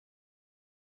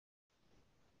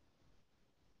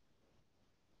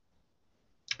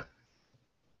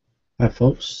Hi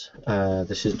folks,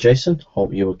 this is Jason.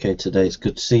 Hope you're okay today. It's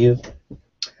good to see you.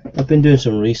 I've been doing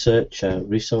some research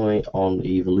recently on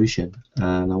evolution,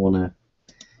 and I want to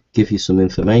give you some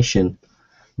information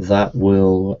that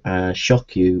will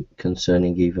shock you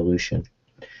concerning evolution.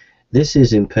 This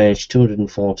is in page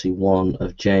 241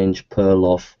 of James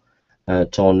Perloff,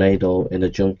 Tornado in a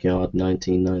Junkyard,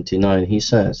 1999. He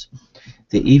says,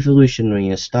 the evolutionary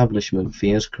establishment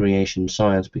fears creation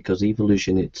science because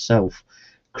evolution itself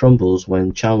crumbles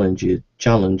when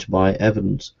challenged by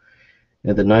evidence.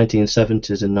 In the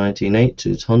 1970s and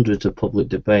 1980s, hundreds of public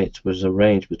debates were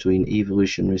arranged between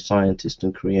evolutionary scientists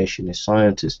and creationist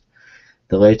scientists.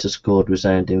 The latter scored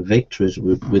resounding victories,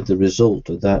 with the result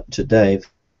that today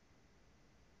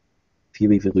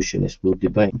few evolutionists will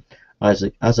debate.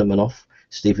 Isaac Asimov,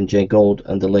 Stephen Jay Gould,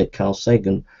 and the late Carl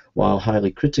Sagan, while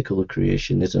highly critical of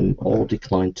creationism, all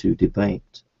declined to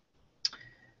debate.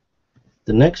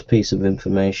 The next piece of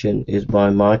information is by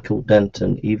Michael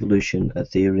Denton, Evolution: A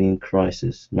Theory in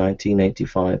Crisis,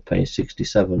 1985, page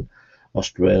 67,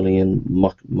 Australian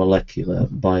molecular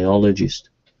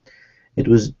biologist. It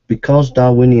was because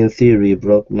Darwinian theory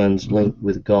broke man's link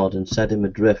with God and set him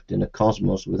adrift in a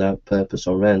cosmos without purpose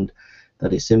or end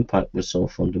that its impact was so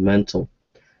fundamental.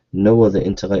 No other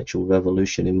intellectual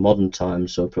revolution in modern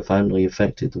times so profoundly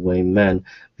affected the way men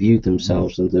viewed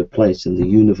themselves and their place in the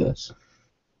universe.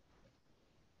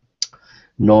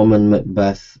 Norman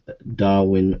Macbeth,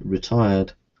 Darwin,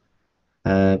 retired,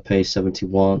 page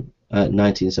 71,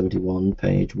 1971,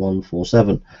 page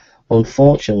 147.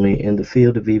 Unfortunately, in the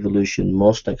field of evolution,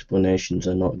 most explanations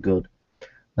are not good.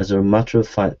 As a matter of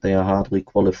fact, they are hardly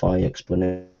qualifying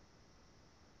explanations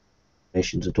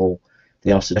at all.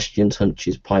 They are suggestions,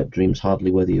 hunches, pipe dreams, hardly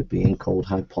worthy of being called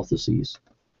hypotheses.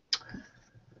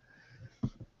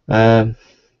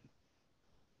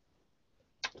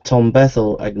 Tom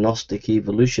Bethel, Agnostic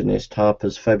Evolutionist,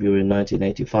 Harper's, February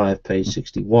 1985, page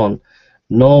 61.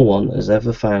 No one has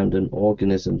ever found an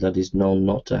organism that is known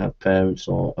not to have parents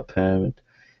or a parent.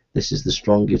 This is the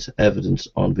strongest evidence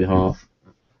on behalf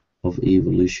of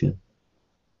evolution.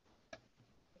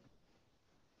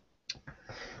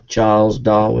 Charles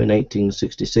Darwin,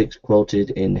 1866, quoted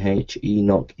in H.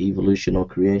 Enoch, Evolution or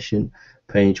Creation,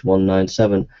 page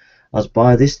 197. As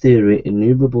by this theory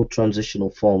innumerable transitional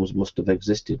forms must have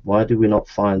existed, why do we not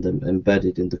find them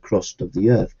embedded in the crust of the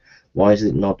earth? Why is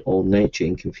it not all nature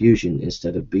in confusion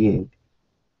instead of being,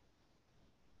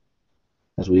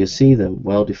 as we see them,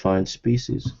 well-defined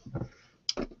species?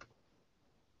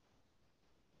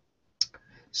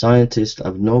 Scientists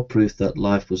have no proof that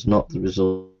life was not the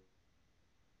result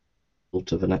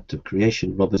of an act of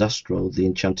creation. Robert Astro, The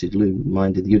Enchanted Loom,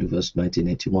 Mind in the Universe,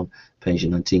 1981, page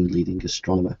 19, leading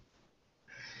astronomer.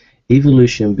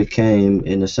 Evolution became,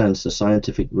 in a sense, a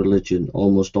scientific religion.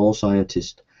 Almost all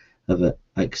scientists have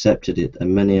accepted it,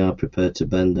 and many are prepared to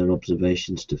bend their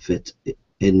observations to fit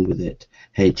in with it.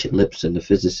 H. Lipson, a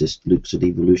physicist, looks at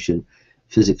evolution,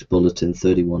 Physics Bulletin,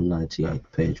 3198,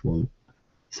 page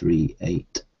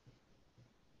 138.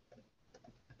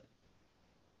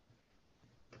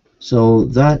 So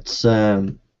that's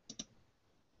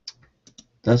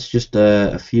just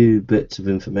a few bits of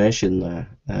information there,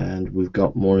 and we've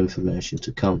got more information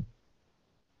to come.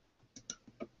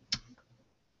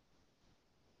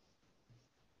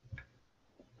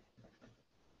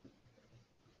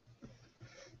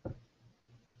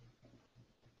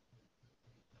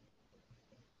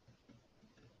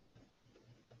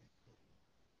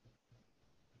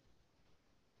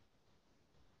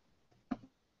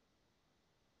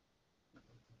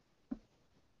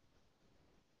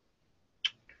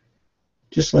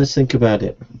 Just let's think about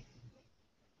it.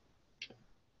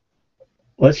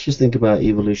 Let's just think about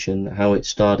evolution, how it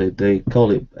started. They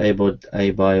call it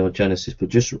abiogenesis, but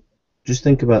just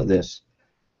think about this.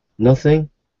 Nothing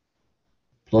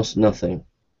plus nothing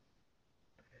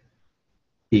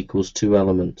equals two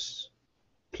elements,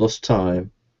 plus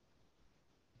time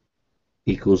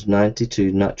equals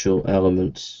 92 natural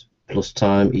elements, plus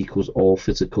time equals all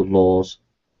physical laws,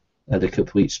 and a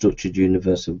complete structured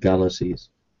universe of galaxies,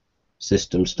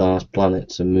 systems, stars,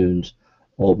 planets, and moons,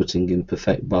 orbiting in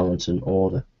perfect balance and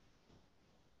order.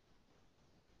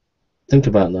 Think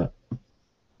about that.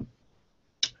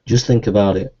 Just think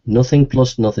about it. Nothing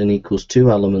plus nothing equals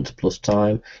two elements plus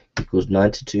time equals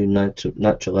 92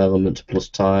 natural elements plus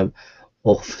time,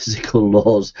 all physical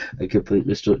laws, a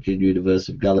completely structured universe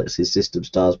of galaxies, systems,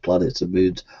 stars, planets, and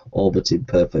moons, orbiting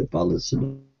perfect balance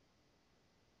and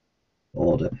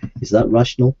order. Is that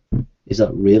rational? Is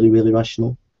that really, really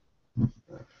rational?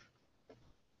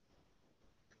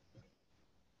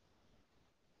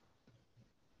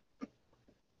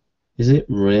 Is it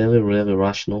really, really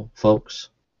rational, folks?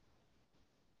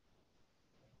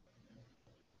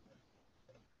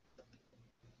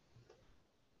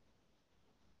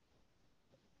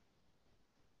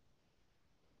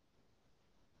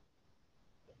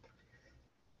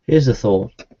 Here's a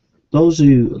thought. Those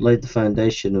who laid the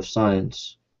foundation of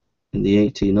science in the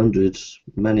 1800s,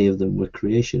 many of them were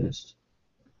creationists.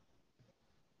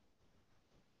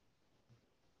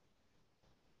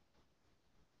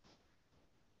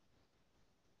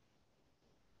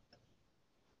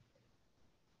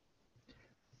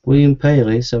 William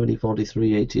Paley,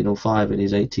 1743–1805, in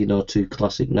his 1802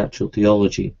 classic Natural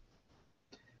Theology,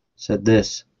 said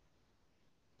this: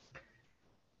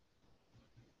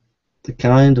 "The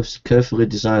kind of carefully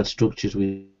designed structures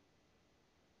we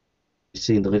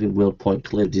see in the living world point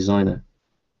clearly to designer."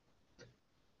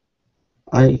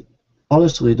 I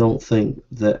honestly don't think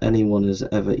that anyone has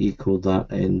ever equaled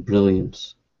that in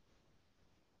brilliance.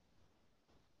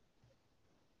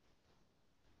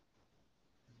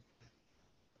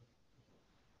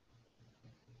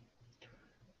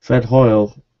 Fred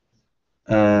Hoyle,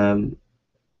 an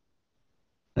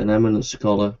eminent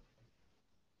scholar,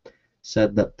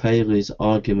 said that Paley's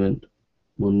argument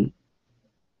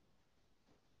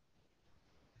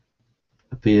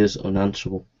appears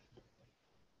unanswerable.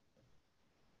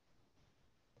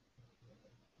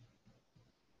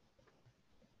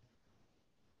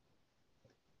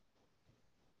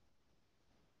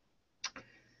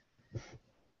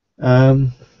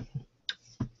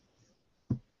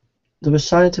 There was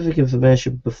scientific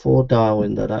information before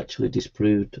Darwin that actually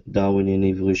disproved Darwinian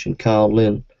evolution.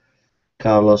 Carlos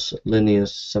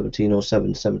Linnaeus,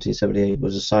 1707–1778,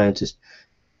 was a scientist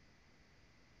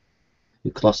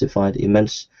who classified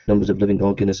immense numbers of living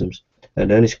organisms.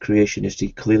 An earnest creationist,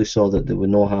 he clearly saw that there were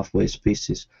no halfway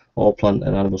species. All plant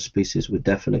and animal species were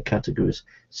definite categories,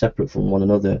 separate from one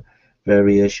another.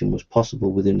 Variation was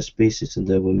possible within a species, and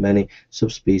there were many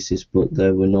subspecies, but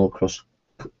there were no crossovers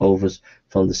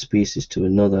from the species to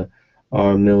another.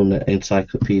 R. Milner,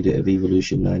 Encyclopedia of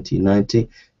Evolution, 1990,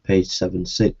 page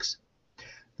 76.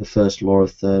 The first law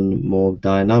of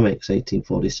thermodynamics,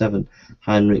 1847.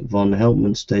 Heinrich von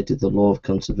Helmont stated the law of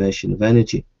conservation of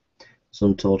energy.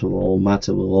 Sum total of all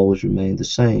matter will always remain the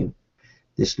same.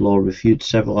 This law refutes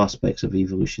several aspects of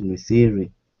evolutionary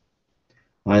theory.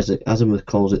 Isaac Asimov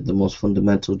calls it the most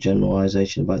fundamental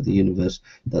generalization about the universe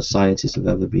that scientists have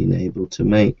ever been able to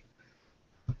make.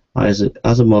 Isaac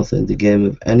Asimov, in The Game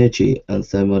of Energy and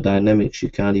Thermodynamics, You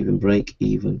Can't Even Break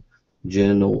Even.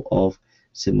 Journal of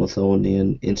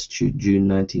Smithsonian Institute, June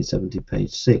 1970,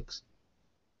 page 6.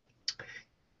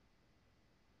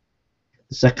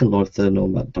 The second law of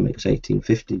thermodynamics,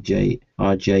 1850,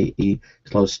 R.J.E.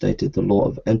 Close, stated the law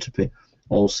of entropy.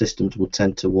 All systems will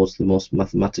tend towards the most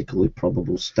mathematically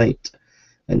probable state,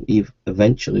 and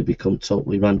eventually become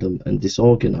totally random and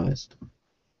disorganized.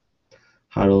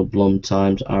 Harold Bloom,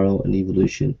 Times, Arrow and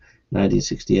Evolution,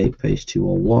 1968, page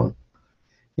 201.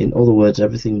 In other words,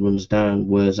 everything runs down,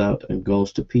 wears out, and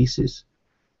goes to pieces.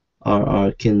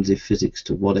 R. Kinsey, Physics,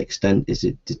 To What Extent Is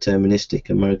It Deterministic?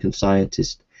 American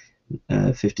Scientist,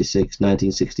 56,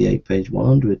 1968, page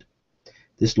 100.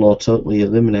 This law totally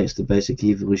eliminates the basic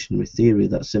evolutionary theory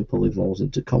that simple evolves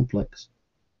into complex.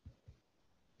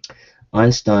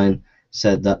 Einstein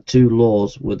said that two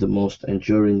laws were the most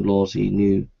enduring laws he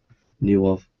knew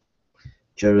of.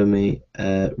 Jeremy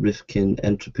Rifkin,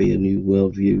 Entropy, A New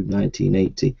Worldview,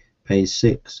 1980, page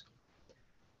 6.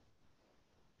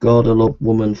 Guadeloupe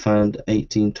woman found,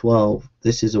 1812.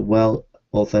 This is a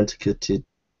well-authenticated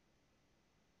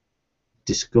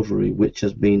discovery which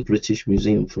has been in the British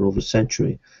Museum for over a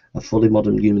century. A fully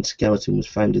modern human skeleton was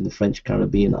found in the French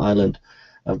Caribbean island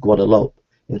of Guadeloupe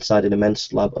inside an immense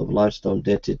slab of limestone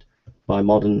dated by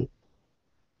modern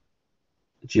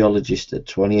geologists at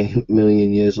 28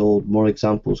 million years old. More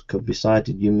examples could be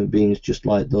cited. Human beings just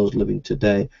like those living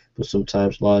today, but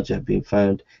sometimes larger, have been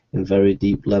found in very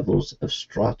deep levels of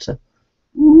strata.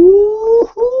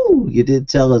 Woohoo! You did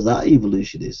tell us that,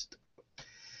 evolutionist.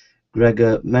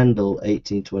 Gregor Mendel,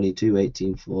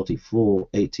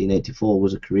 1822–1884,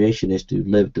 was a creationist who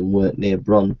lived and worked near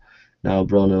Brno, now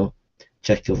Brno,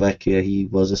 Czechoslovakia. He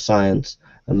was a science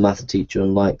and math teacher.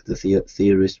 Unlike the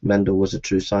theorist, Mendel was a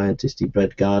true scientist. He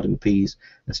bred garden peas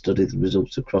and studied the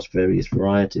results across various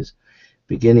varieties.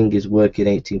 Beginning his work in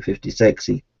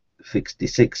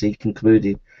 1856, he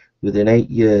concluded within 8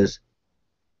 years.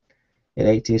 In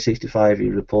 1865, he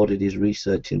reported his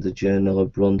research in the Journal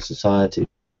of Brno Society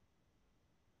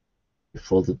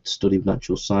for the Study of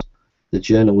Natural Science. The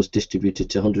journal was distributed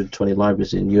to 120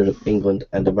 libraries in Europe, England,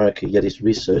 and America, yet his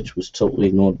research was totally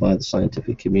ignored by the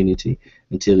scientific community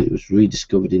until it was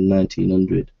rediscovered in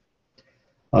 1900.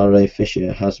 R. A.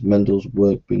 Fisher has Mendel's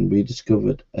work being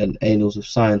rediscovered, and Annals of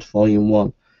Science, Volume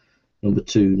 1, Number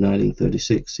 2,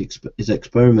 1936. His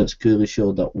experiments clearly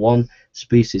showed that one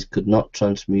species could not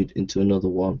transmute into another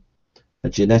one. A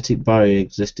genetic barrier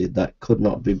existed that could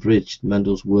not be bridged.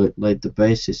 Mendel's work laid the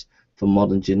basis for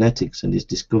modern genetics, and his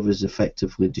discoveries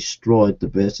effectively destroyed the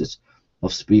basis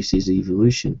of species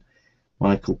evolution.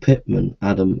 Michael Pittman,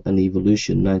 Adam and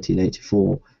Evolution,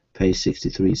 1984, page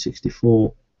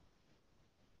 63-64.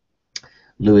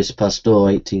 Louis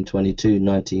Pasteur,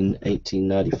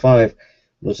 1822-1895,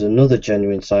 was another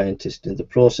genuine scientist. In the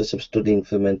process of studying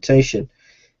fermentation,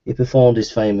 he performed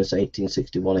his famous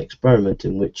 1861 experiment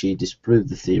in which he disproved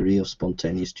the theory of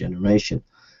spontaneous generation.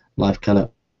 Life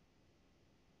cannot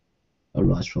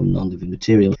arise from non-living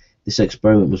material. This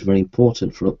experiment was very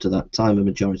important, for up to that time a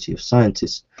majority of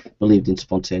scientists believed in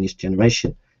spontaneous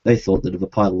generation. They thought that if a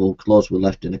pile of old clothes were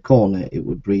left in a corner, it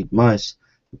would breed mice.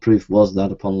 The proof was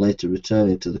that upon later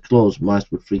returning to the clothes, mice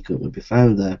would frequently be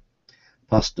found there.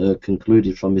 Pasteur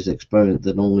concluded from his experiment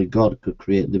that only God could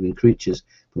create living creatures,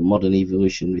 but modern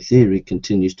evolutionary theory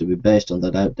continues to be based on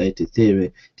that outdated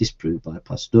theory disproved by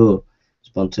Pasteur.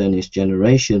 Spontaneous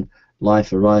generation,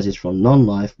 life arises from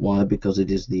non-life. Why? Because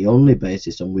it is the only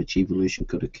basis on which evolution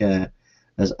could occur.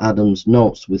 As Adams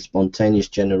notes, with spontaneous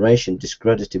generation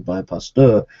discredited by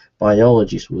Pasteur,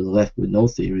 biologists were left with no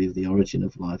theory of the origin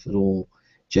of life at all.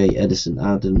 J. Edison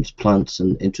Adams, Plants,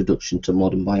 and Introduction to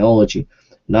Modern Biology,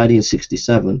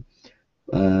 1967,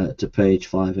 to page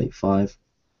 585.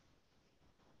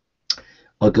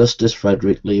 Augustus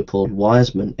Frederick Leopold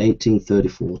Weizmann,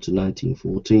 1834 to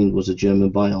 1914, was a German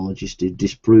biologist who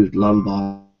disproved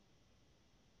Lambert's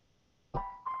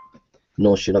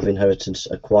notion of inheritance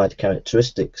acquired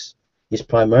characteristics. He is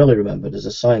primarily remembered as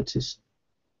a scientist.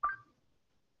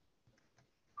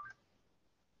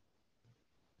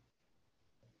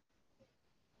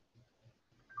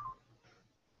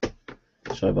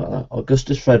 Sorry about that.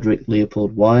 Augustus Frederick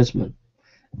Leopold Weizmann,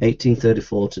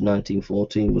 1834 to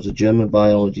 1914, was a German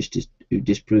biologist who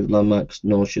disproved Lamarck's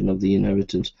notion of the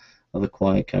inheritance of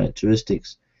acquired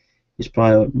characteristics. He is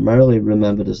primarily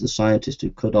remembered as the scientist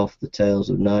who cut off the tails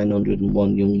of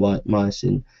 901 young white mice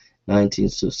in 19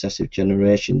 successive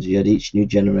generations, yet each new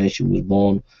generation was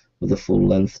born with a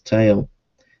full-length tail.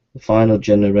 The final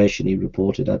generation, he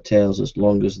reported, had tails as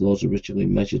long as those originally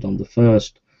measured on the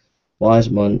first.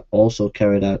 Weizmann also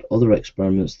carried out other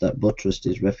experiments that buttressed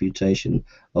his refutation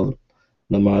of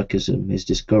Lamarckism. His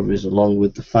discoveries, along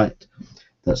with the fact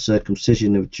that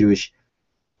circumcision of Jewish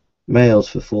males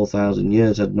for 4,000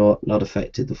 years had not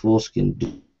affected the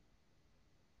foreskin,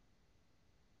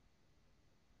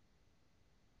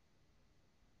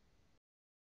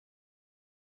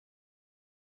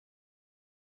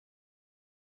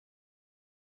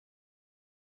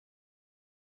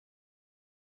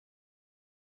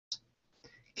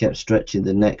 kept stretching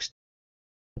the necks,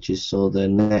 so their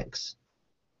necks.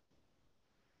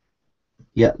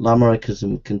 Yet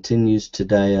Lamarckism continues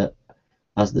today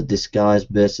as the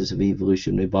disguised basis of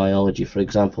evolutionary biology. For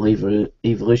example,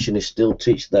 evolutionists still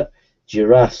teach that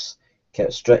giraffes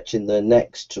kept stretching their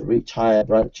necks to reach higher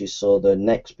branches, so their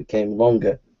necks became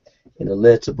longer. In a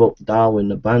later book,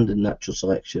 Darwin abandoned natural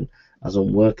selection as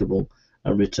unworkable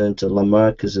and returned to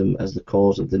Lamarckism as the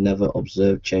cause of the never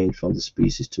observed change from the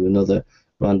species to another.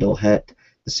 Randall Hett,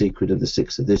 The Secret of the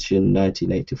Sixth Edition,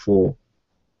 1984.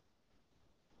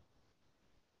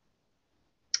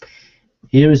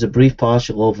 Here is a brief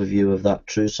partial overview of that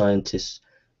true scientists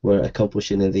were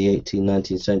accomplishing in the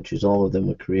 18th-19th centuries. All of them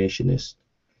were creationists.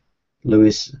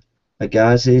 Louis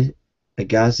Agassiz,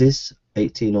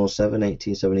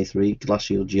 1807-1873,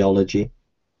 Glacial Geology.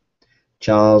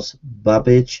 Charles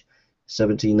Babbage,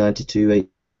 1792.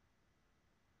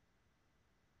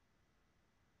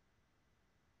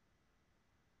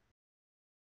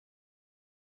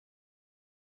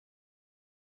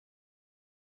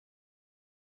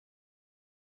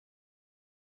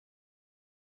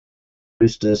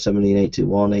 Brewster,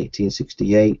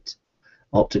 1781-1868,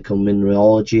 Optical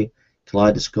Mineralogy.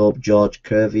 Kaleidoscope, George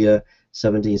Cuvier,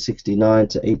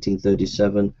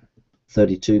 1769-1837,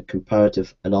 32,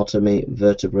 Comparative Anatomy,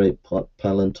 Vertebrate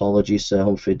Paleontology. Sir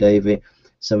Humphrey Davy,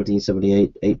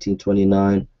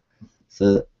 1778-1829,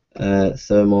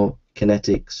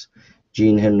 Thermokinetics.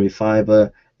 Jean Henry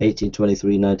Faber,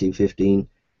 1823-1915,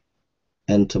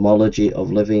 Entomology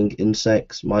of Living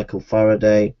Insects. Michael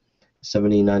Faraday,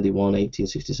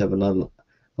 1791-1867,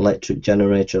 Electric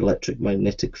Generator, Electric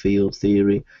Magnetic Field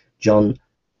Theory. John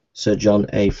Sir John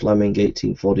A. Fleming,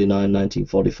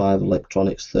 1849-1945,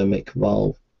 electronics thermic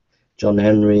valve. John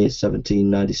Henry,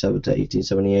 1797 to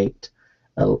 1878,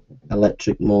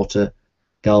 electric motor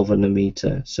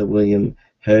galvanometer. Sir William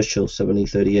Herschel,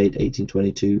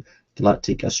 1738-1822,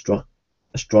 galactic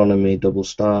astronomy, double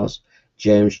stars.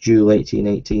 James Joule,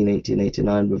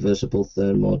 1818-1889, reversible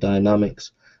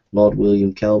thermodynamics. Lord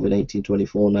William Kelvin,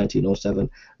 1824-1907,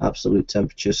 absolute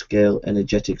temperature scale,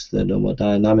 energetics,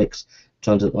 thermodynamics,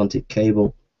 transatlantic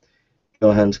cable.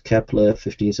 Johannes Kepler,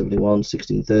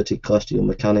 1571-1630, celestial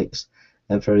mechanics,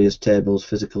 Amphiara's tables,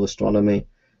 physical astronomy.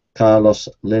 Carlos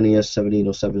Linnaeus,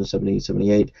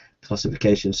 1707-1778,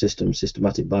 classification system,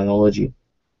 systematic biology.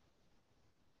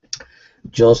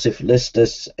 Joseph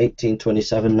Listus,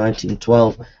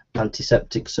 1827-1912,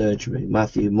 antiseptic surgery.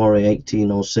 Matthew Murray,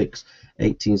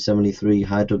 1806-1873,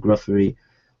 hydrography,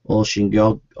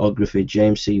 oceanography.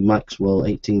 James C. Maxwell,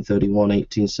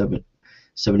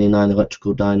 1831-1879,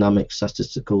 electrical dynamics,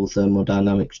 statistical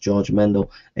thermodynamics. George Mendel,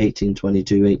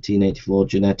 1822-1884,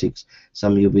 genetics.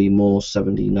 Samuel B. Morse,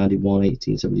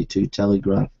 1791-1872,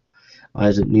 telegraph.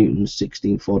 Isaac Newton,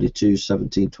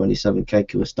 1642-1727,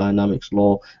 calculus, dynamics,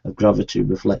 law of gravity,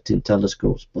 reflecting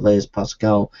telescopes. Blaise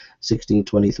Pascal,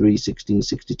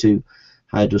 1623-1662,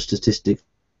 hydrostatistics,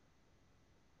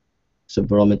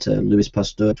 barometer. Louis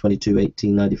Pasteur,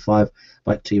 22-1895,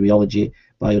 bacteriology,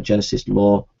 biogenesis,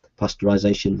 law,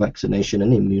 pasteurization, vaccination,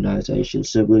 and immunization.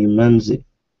 Sir William Ramsay,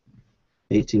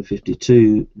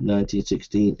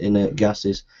 1852-1916, inert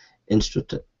gases,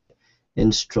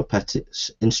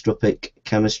 entropic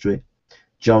chemistry.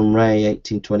 John Ray,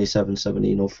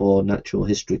 1827-1704, natural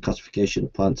history, classification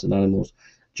of plants and animals.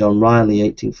 John Riley,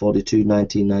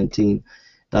 1842-1919,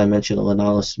 dimensional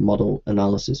analysis, model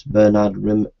analysis. Bernard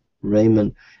Riemann,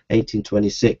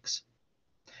 1866,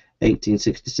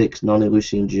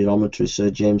 non-Euclidean geometry. Sir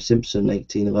James Simpson,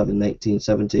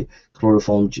 1811-1870,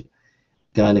 chloroform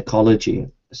gynecology.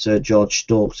 Sir George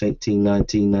Stokes,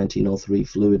 1819-1903,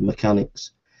 fluid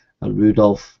mechanics. And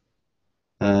Rudolf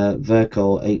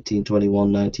Virchow,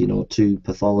 1821-1902,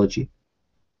 pathology.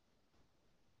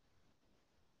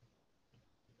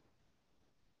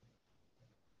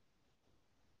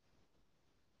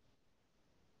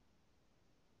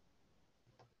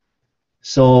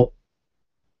 So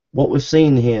what we're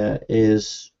seeing here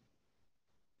is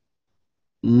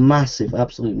massive,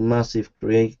 absolute massive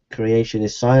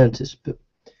creationist scientists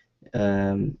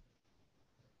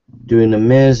doing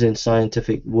amazing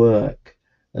scientific work.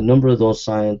 A number of those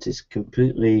scientists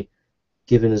completely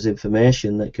giving us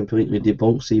information that completely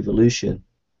debunks evolution,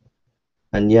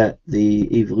 and yet the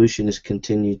evolutionists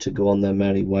continue to go on their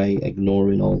merry way,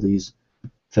 ignoring all these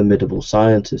formidable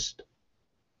scientists.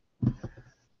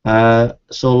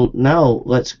 So now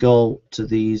let's go to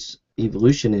these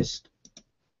evolutionists,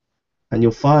 and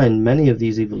you'll find many of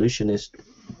these evolutionists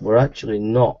were actually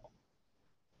not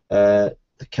the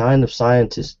kind of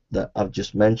scientists that I've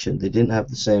just mentioned. They didn't have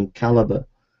the same caliber,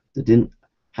 they didn't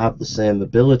have the same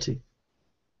ability,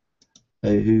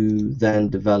 who then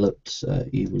developed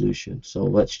evolution. So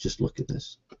let's just look at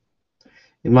this.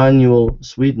 Emanuel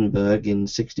Swedenborg in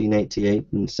 1688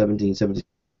 and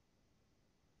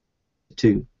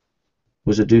 1772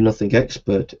 was a do-nothing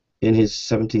expert. In his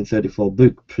 1734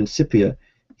 book Principia,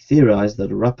 he theorized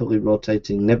that a rapidly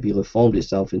rotating nebula formed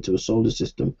itself into a solar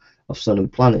system of sun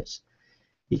and planets.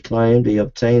 He claimed he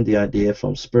obtained the idea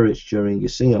from spirits during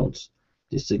his seance.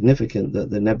 It is significant that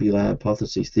the nebula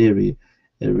hypothesis theory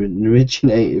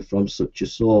originated from such a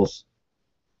source.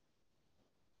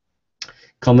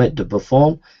 Comte de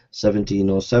Buffon,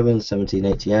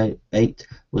 1707-1788,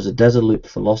 was a Desaloope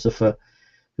philosopher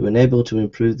who, unable to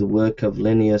improve the work of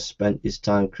Linnaeus, spent his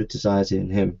time criticizing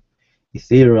him. He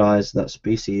theorized that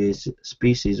species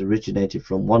originated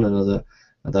from one another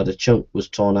and that a chunk was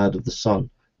torn out of the sun,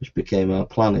 which became our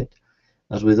planet.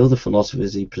 As with other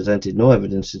philosophers, he presented no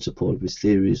evidence in support of his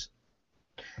theories.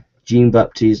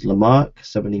 Jean-Baptiste Lamarck,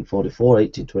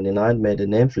 1744-1829, made a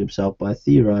name for himself by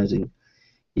theorizing.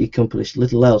 He accomplished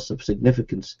little else of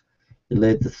significance. He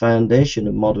laid the foundation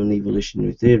of modern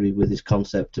evolutionary theory with his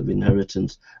concept of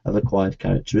inheritance of acquired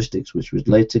characteristics, which was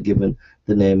later given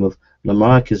the name of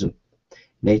Lamarckism.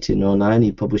 In 1809,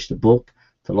 he published a book,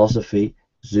 Philosophie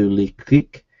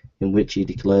Zoologique, in which he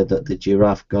declared that the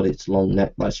giraffe got its long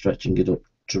neck by stretching it up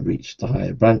to reach the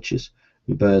higher branches,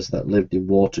 and birds that lived in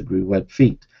water grew web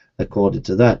feet. According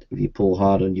to that, if you pull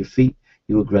hard on your feet,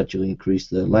 you will gradually increase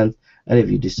their length, and if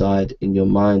you decide in your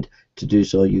mind to do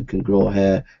so, you can grow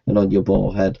hair and on your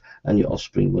bald head, and your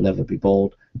offspring will never be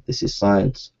bald. This is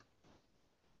science.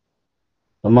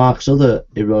 Lamarck's other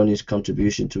erroneous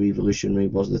contribution to evolutionary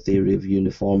was the theory of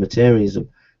uniformitarianism.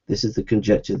 This is the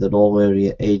conjecture that all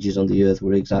earlier ages on the earth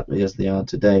were exactly as they are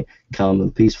today, calm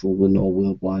and peaceful, with no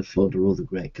worldwide flood or other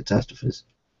great catastrophes.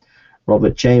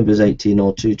 Robert Chambers,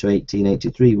 1802 to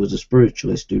 1883, was a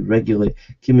spiritualist who regularly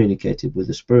communicated with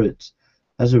the spirits.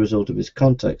 As a result of his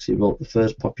contacts, he wrote the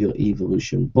first popular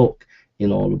evolution book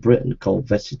in all of Britain, called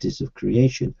Vestiges of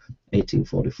Creation,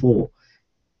 1844.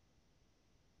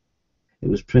 It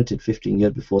was printed 15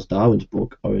 years before Darwin's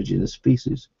book, Origin of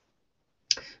Species.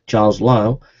 Charles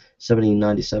Lyell,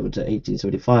 1797 to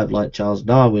 1875. Like Charles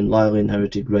Darwin, Lyell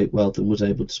inherited great wealth and was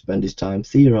able to spend his time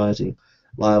theorizing.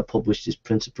 Lyell published his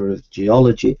Principia of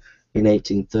Geology in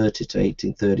 1830 to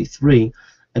 1833,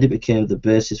 and it became the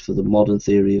basis for the modern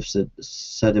theory of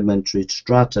sedimentary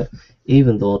strata,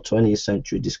 even though 20th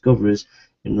century discoveries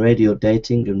in radio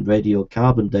dating and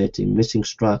radiocarbon dating missing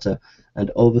strata and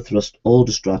overthrust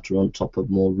older strata on top of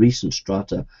more recent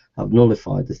strata have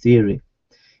nullified the theory.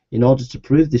 In order to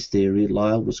prove this theory,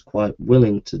 Lyell was quite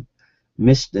willing to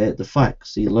misstate the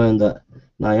facts. He learned that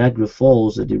Niagara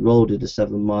Falls had eroded a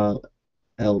 7-mile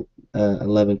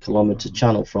 11-kilometer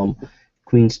channel from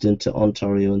Queenston to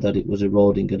Ontario, and that it was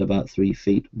eroding at about 3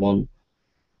 feet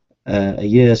a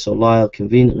year. So Lyell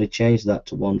conveniently changed that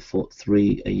to 1 foot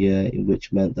 3 a year, in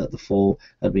which meant that the fall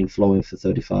had been flowing for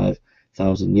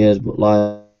 35,000 years. But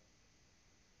Lyell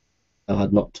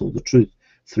had not told the truth.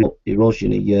 3 foot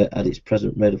erosion a year at its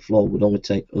present rate of flow would only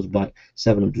take us back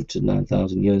 700 to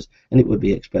 9,000 years, and it would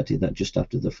be expected that just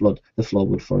after the flood, the flow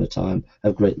would for a time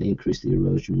have greatly increased the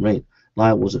erosion rate.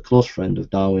 Lyell was a close friend of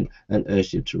Darwin and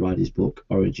urged him to write his book,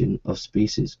 Origin of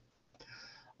Species.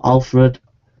 Alfred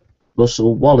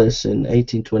Russel Wallace, in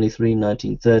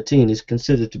 1823-1913, is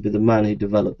considered to be the man who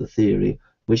developed the theory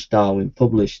which Darwin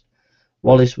published.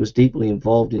 Wallace was deeply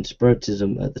involved in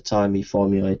Spiritism at the time he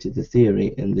formulated the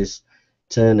theory in this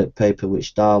Turnip paper,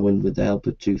 which Darwin, with the help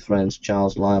of 2 friends,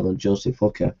 Charles Lyell and Joseph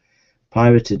Hooker,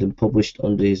 pirated and published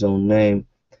under his own name.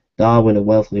 Darwin, a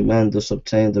wealthy man, thus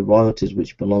obtained the royalties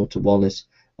which belonged to Wallace,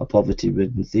 a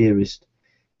poverty-ridden theorist.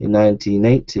 In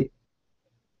 1980,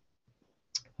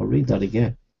 I'll read that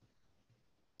again.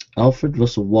 Alfred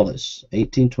Russel Wallace,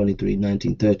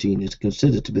 1823-1913, is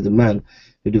considered to be the man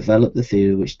who developed the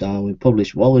theory which Darwin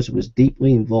published. Wallace was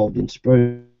deeply involved in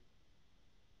Spiritism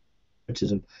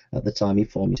at the time he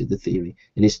formulated the theory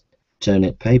in his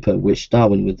Turnip paper, which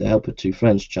Darwin, with the help of 2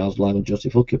 friends, Charles Lyell and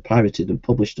Joseph Hooker, pirated and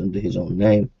published under his own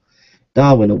name.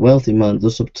 Darwin, a wealthy man,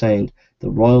 thus obtained the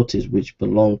royalties which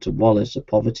belonged to Wallace, a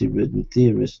poverty-ridden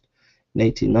theorist. In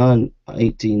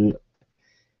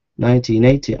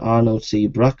 1980, Arnold C.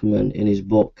 Brackman, in his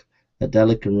book A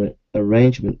Delicate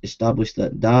Arrangement, established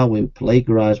that Darwin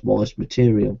plagiarized Wallace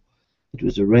material. It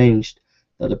was arranged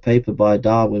that a paper by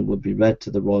Darwin would be read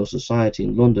to the Royal Society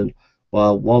in London,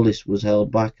 while Wallace was held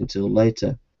back until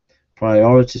later.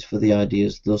 Priorities for the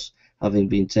ideas thus having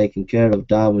been taken care of,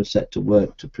 Darwin set to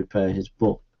work to prepare his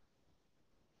book.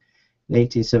 In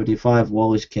 1875,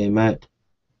 Wallace came out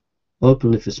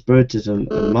openly for Spiritism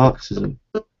and Marxism,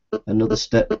 another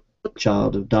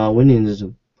stepchild of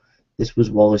Darwinianism. This was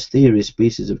Wallace's theory: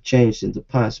 species have changed in the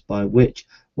past, by which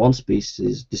one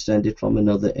species descended from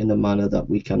another in a manner that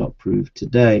we cannot prove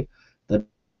today. That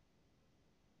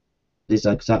is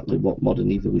exactly what modern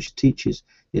evolution teaches,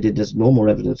 yet it has no more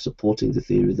evidence supporting the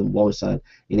theory than Wallace had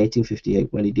in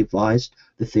 1858 when he devised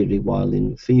the theory while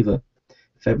in fever.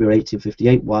 February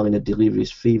 1858, while in a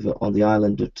delirious fever on the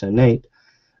island of Ternate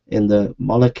in the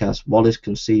Moluccas, Wallace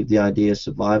conceived the idea of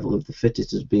survival of the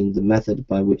fittest as being the method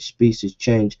by which species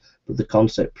change, but the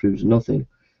concept proves nothing.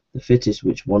 The fittest,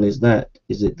 which one is that?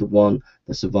 Is it the one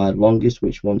that survived longest?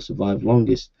 Which one survived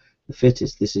longest? The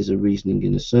fittest. This is a reasoning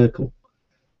in a circle.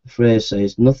 The phrase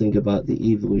says nothing about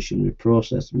the evolutionary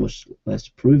process, much less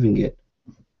proving it.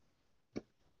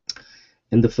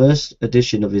 In the first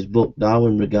edition of his book,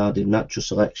 Darwin regarded natural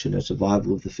selection and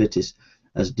survival of the fittest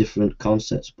as different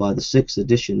concepts. By the 6th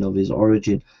edition of his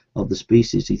Origin of the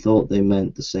Species, he thought they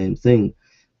meant the same thing,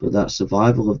 but that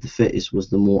survival of the fittest was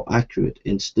the more accurate.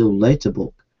 In still later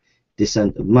book,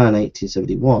 Descent of Man,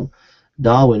 1871,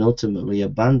 Darwin ultimately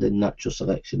abandoned natural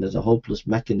selection as a hopeless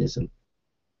mechanism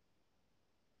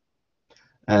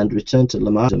and returned to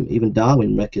Lamarckism. Even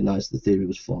Darwin recognized the theory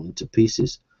was falling to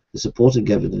pieces. The supporting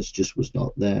evidence just was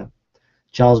not there.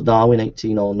 Charles Darwin,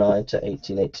 1809 to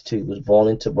 1882, was born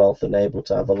into wealth and able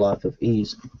to have a life of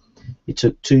ease. He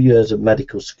took 2 years of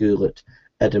medical school at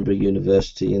Edinburgh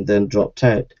University and then dropped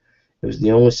out. It was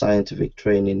the only scientific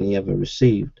training he ever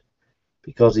received.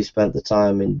 Because he spent the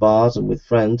time in bars and with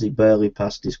friends, he barely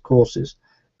passed his courses.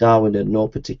 Darwin had no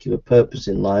particular purpose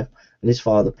in life, and his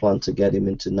father planned to get him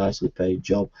into a nicely paid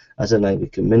job as an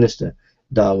Anglican minister.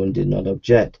 Darwin did not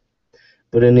object.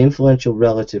 but an influential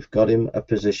relative got him a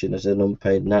position as an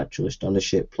unpaid naturalist on a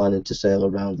ship planning to sail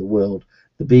around the world,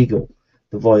 the Beagle.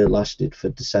 The voyage lasted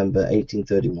from December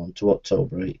 1831 to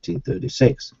October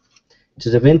 1836. It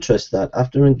is of interest that,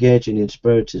 after engaging in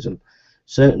Spiritism,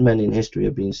 certain men in history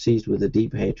have been seized with a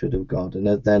deep hatred of God and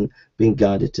have then been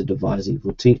guided to devise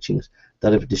evil teachings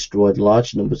that have destroyed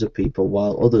large numbers of people,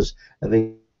 while others have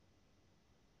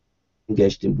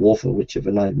engaged in warfare which have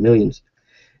annihilated millions.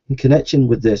 In connection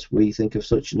with this, we think of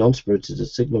such non-spiritists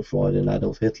as Sigmund Freud and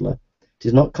Adolf Hitler. It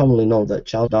is not commonly known that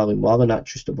Charles Darwin, while a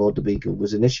naturalist aboard the Beagle,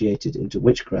 was initiated into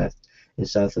witchcraft in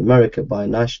South America by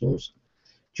nationals.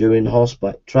 During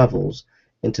horseback travels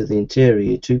into the interior,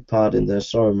 he took part in their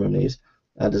ceremonies,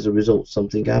 and as a result,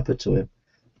 something happened to him.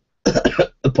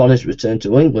 Upon his return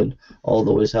to England,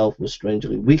 although his health was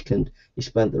strangely weakened, he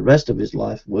spent the rest of his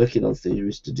life working on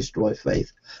theories to destroy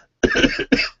faith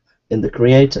in the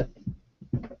Creator.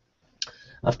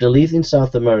 After leaving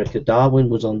South America, Darwin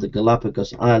was on the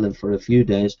Galapagos Island for a few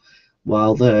days.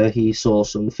 While there, he saw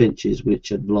some finches which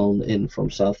had blown in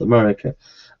from South America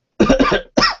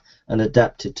and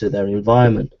adapted to their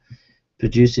environment,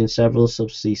 producing several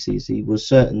subspecies. He was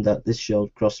certain that this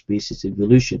showed cross-species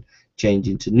evolution,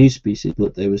 changing to new species,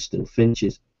 but they were still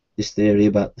finches. This theory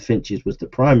about the finches was the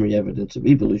primary evidence of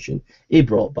evolution he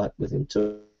brought back with him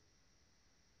to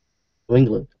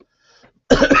England.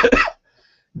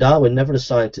 Darwin, never a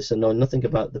scientist and knowing nothing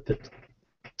about the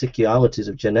particularities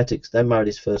of genetics, then married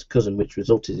his first cousin, which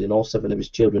resulted in all 7 of his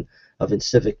children having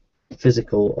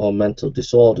physical or mental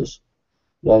disorders.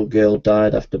 One girl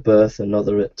died after birth,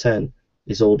 another at 10.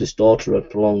 His oldest daughter had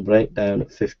prolonged breakdown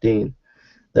at 15.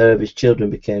 Thereof his children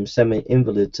became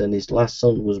semi-invalids, and his last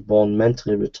son was born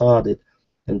mentally retarded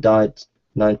and died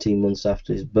 19 months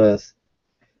after his birth.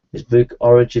 His book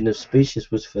Origin of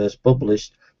Species was first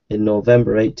published in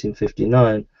November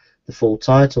 1859. The full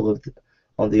title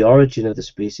On the Origin of the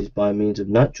Species by Means of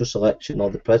Natural Selection or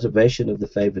the Preservation of the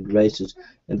Favored Races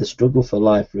in the Struggle for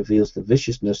Life reveals the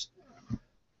viciousness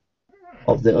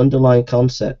of the underlying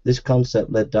concept. This concept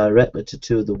led directly to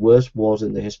 2 of the worst wars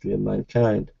in the history of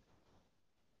mankind.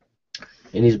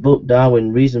 In his book,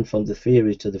 Darwin reasoned from the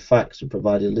theory to the facts and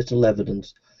provided little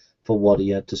evidence for what he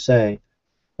had to say.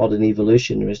 Modern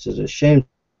evolutionists are ashamed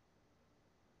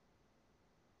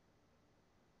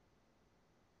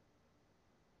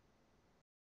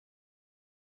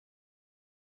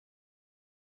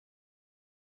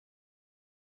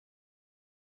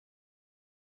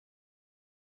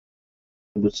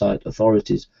would cite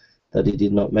authorities that he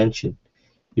did not mention.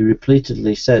 He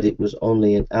repeatedly said it was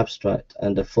only an abstract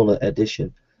and a fuller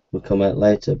edition would come out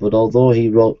later, but although he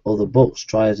wrote other books,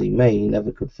 try as he may, he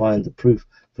never could find the proof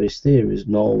for his theories,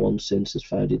 nor one since has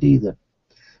found it either.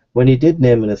 When he did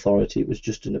name an authority, it was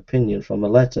just an opinion from a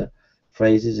letter.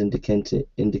 Phrases indicating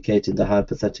the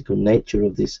hypothetical nature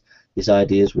of these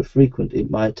ideas were frequent.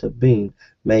 It might have been,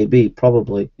 maybe,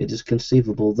 probably, it is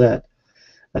conceivable that.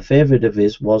 A favourite of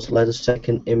his was, let us take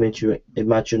an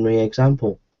imaginary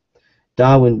example.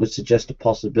 Darwin would suggest a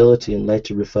possibility and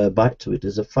later refer back to it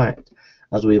as a fact,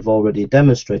 as we have already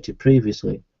demonstrated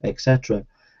previously, etc.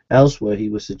 Elsewhere he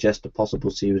would suggest a possible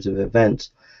series of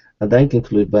events, and then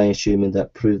conclude by assuming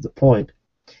that proved the point.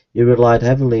 He relied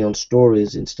heavily on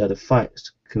stories instead of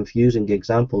facts. Confusing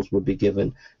examples would be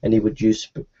given, and he would use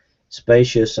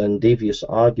spacious and devious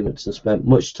arguments and spent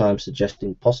much time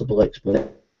suggesting possible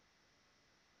explanations.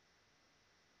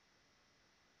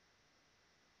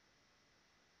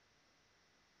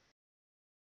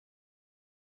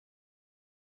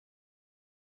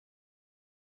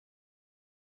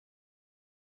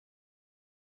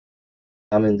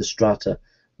 In the strata.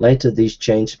 Later these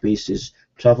changed species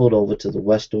travelled over to the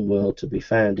western world to be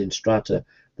found in strata.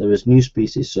 There is new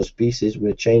species, so species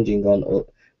were changing on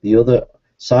the other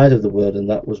side of the world, and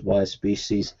that was why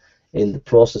species in the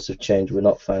process of change were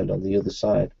not found on the other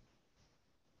side.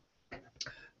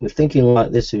 With thinking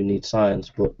like this, who needs science?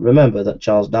 But remember that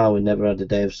Charles Darwin never had a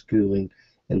day of schooling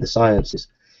in the sciences.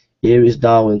 Here is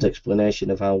Darwin's explanation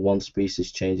of how one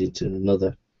species changed into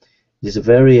another. It is a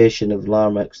variation of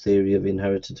Lamarck's theory of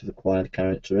inheritance of acquired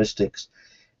characteristics.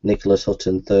 Nicholas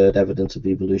Hutton, Third Evidence of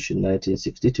Evolution,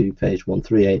 1962, page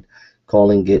 138,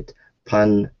 calling it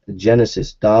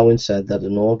pangenesis. Darwin said that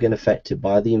an organ affected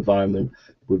by the environment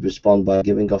would respond by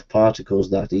giving off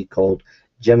particles that he called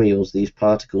gemmules. These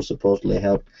particles supposedly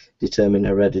helped determine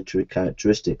hereditary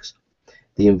characteristics.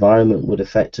 The environment would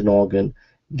affect an organ,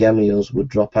 gemmules would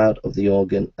drop out of the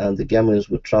organ, and the gemmules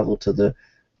would travel to the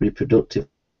reproductive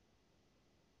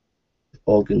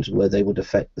organs where they would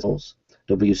affect the cells.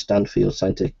 W. Stanfield,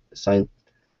 Science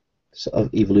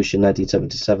of Evolution,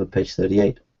 1977, page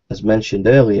 38. As mentioned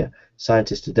earlier,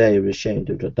 scientists today are ashamed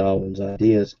of Darwin's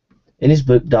ideas. In his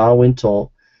book, Darwin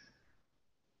taught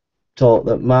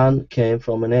that man came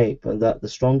from an ape and that the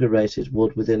stronger races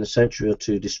would, within a century or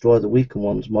two, destroy the weaker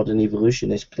ones. Modern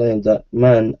evolutionists claim that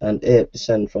man and ape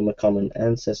descend from a common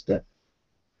ancestor.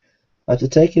 After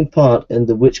taking part in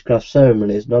the witchcraft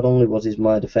ceremonies, not only was his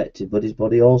mind affected, but his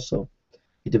body also.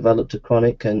 He developed a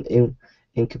chronic and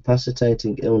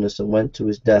incapacitating illness and went to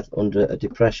his death under a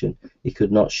depression he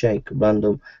could not shake.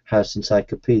 Random House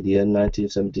Encyclopedia,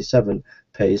 1977,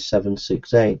 page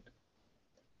 768.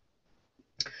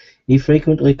 He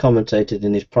frequently commented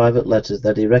in his private letters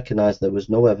that he recognized there was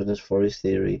no evidence for his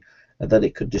theory and that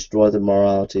it could destroy the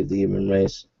morality of the human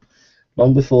race.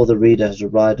 Long before the reader has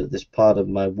arrived at this part of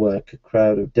my work, a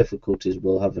crowd of difficulties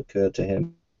will have occurred to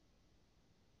him.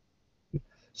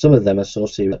 Some of them are so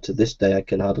serious that to this day I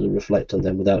can hardly reflect on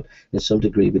them without in some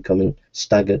degree becoming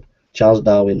staggered. Charles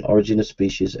Darwin, Origin of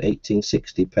Species,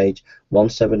 1860, page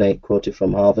 178, quoted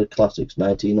from Harvard Classics,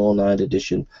 1909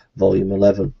 edition, volume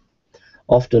 11.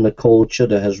 Often a cold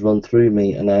shudder has run through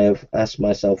me, and I have asked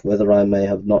myself whether I may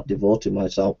have not devoted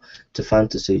myself to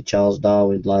fantasy. Charles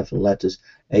Darwin, Life and Letters,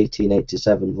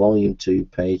 1887, volume 2,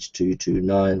 page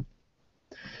 229.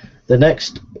 The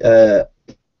next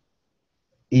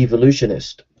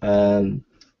evolutionist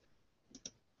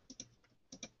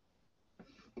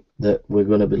that we're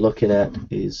going to be looking at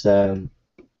is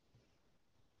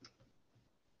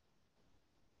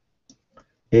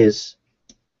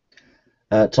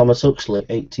Thomas Huxley.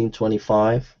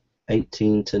 1825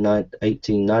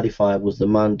 1895 was the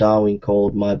man Darwin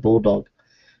called my bulldog.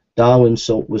 Darwin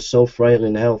was so frail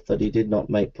in health that he did not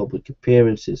make public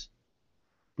appearances,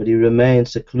 but he remained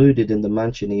secluded in the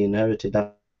mansion he inherited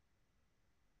after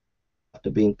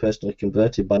being personally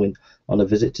converted by Darwin on a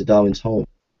visit to Darwin's home.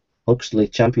 Huxley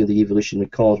championed the evolutionary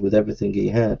cause with everything he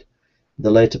had. In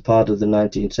the later part of the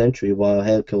 19th century, while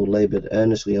Haeckel laboured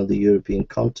earnestly on the European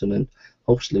continent,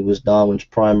 Huxley was Darwin's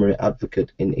primary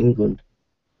advocate in England.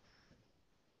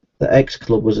 The X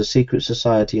Club was a secret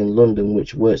society in London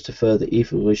which worked to further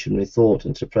evolutionary thought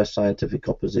and suppress scientific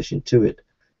opposition to it.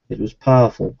 It was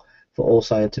powerful, for all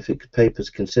scientific papers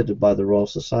considered by the Royal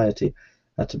Society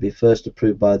had to be first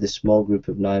approved by this small group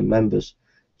of 9 members.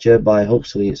 Chaired by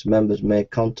Huxley, its members made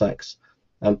contacts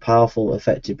and powerful,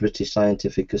 effective British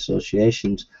scientific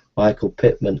associations. Michael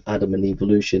Pittman, Adam and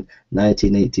Evolution,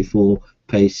 1984,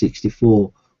 page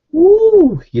 64.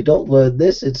 Woo! You don't learn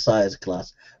this in science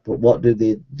class. But what do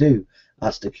they do?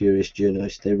 Asked a curious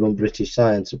journalist. They run British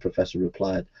science, the professor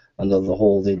replied, and on the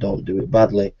whole they don't do it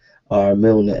badly. R.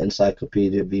 Milner,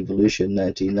 Encyclopedia of Evolution,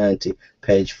 1990,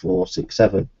 page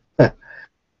 467.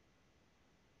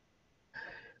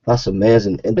 That's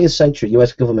amazing. In the 20th century,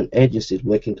 US government agencies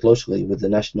working closely with the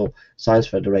National Science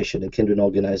Federation and kindred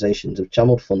organizations have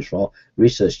channeled funds for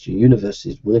research to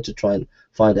universities willing to try and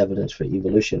find evidence for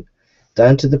evolution.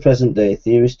 Down to the present day,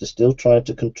 theorists are still trying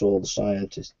to control the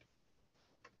scientists.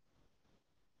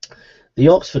 The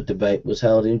Oxford debate was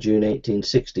held in June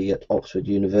 1860 at Oxford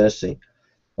University.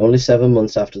 Only 7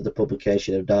 months after the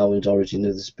publication of Darwin's Origin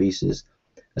of the Species,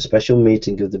 a special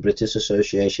meeting of the British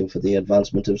Association for the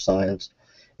Advancement of Science.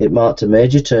 It marked a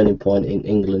major turning point in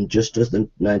England, just as the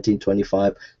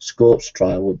 1925 Scopes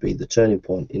trial would be the turning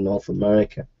point in North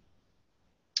America.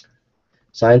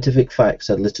 Scientific facts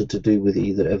had little to do with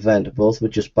either event, both were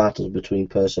just battles between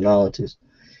personalities.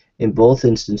 In both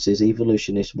instances,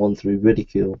 evolutionists won through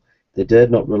ridicule. They dared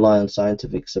not rely on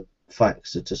scientific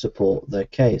facts to support their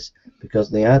case, because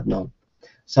they had none.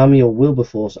 Samuel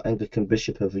Wilberforce, Anglican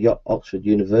Bishop of Oxford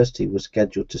University, was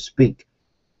scheduled to speak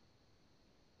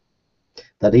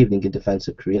that evening in defence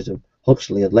of creationism.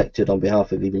 Huxley had lectured on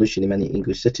behalf of evolution in many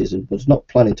English cities and was not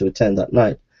planning to attend that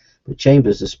night, but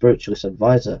Chambers, the spiritualist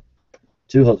advisor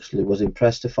to Huxley, was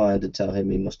impressed to find and tell him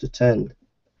he must attend.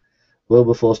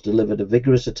 Wilberforce delivered a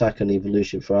vigorous attack on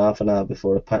evolution for half an hour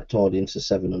before a packed audience of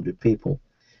 700 people.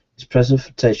 His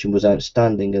presentation was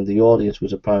outstanding and the audience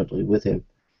was apparently with him.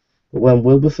 But when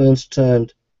Wilberforce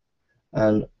turned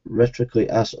and rhetorically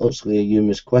asked Huxley a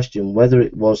humorous question, whether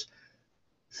it was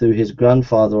through his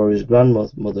grandfather or his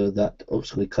grandmother that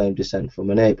Huxley claimed descent from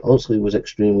an ape, Huxley was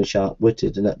extremely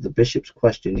sharp-witted, and at the bishop's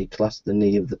question he clasped the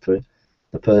knee of the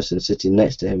person sitting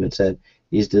next to him and said,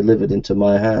 "He is delivered into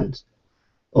my hands."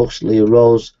 Huxley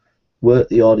arose, worked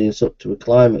the audience up to a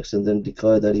climax, and then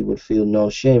declared that he would feel no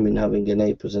shame in having an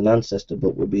ape as an ancestor,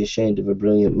 but would be ashamed of a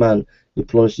brilliant man who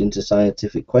plunged into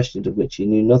scientific questions of which he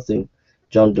knew nothing.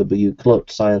 John W. Clutt,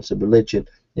 Science and Religion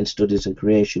in Studies in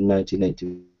Creation,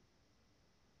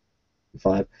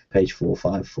 1985, page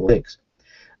 4546.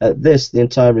 At this, the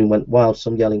entire room went wild,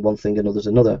 some yelling one thing and others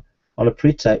another. On a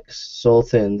pretext so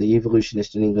thin, the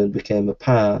evolutionist in England became a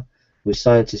power which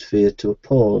scientists feared to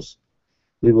oppose.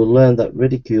 We will learn that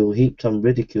ridicule heaped on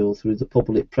ridicule through the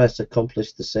public press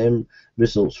accomplished the same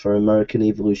results for American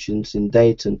evolutionists in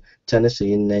Dayton,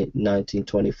 Tennessee in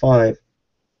 1925.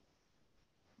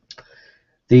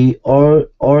 The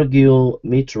Orgueil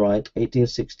meteorite,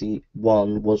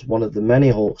 1861, was one of the many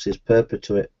hoaxes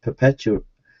perpetrated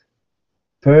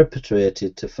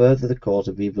to further the cause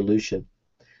of evolution.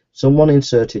 Someone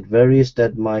inserted various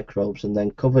dead microbes and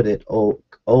then covered it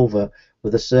over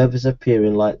with a surface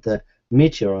appearing like the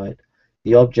meteorite.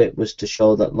 The object was to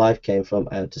show that life came from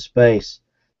outer space,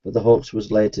 but the hoax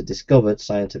was later discovered.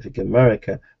 Scientific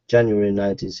America, January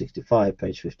 1965,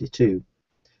 page 52.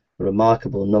 A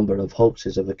remarkable number of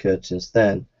hoaxes have occurred since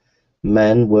then.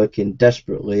 Men working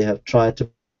desperately have tried to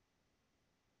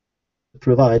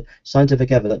provide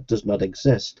scientific evidence that does not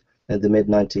exist. In the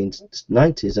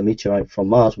mid-1990s, a meteorite from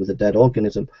Mars with a dead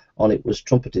organism on it was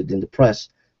trumpeted in the press,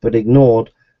 but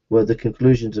ignored were the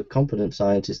conclusions of competent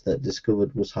scientists that discovery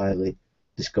was highly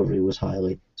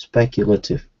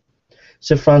speculative.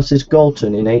 Sir Francis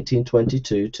Galton, in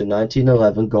 1822 to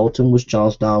 1911, Galton was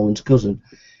Charles Darwin's cousin,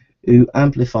 who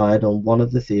amplified on one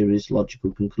of the theory's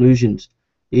logical conclusions.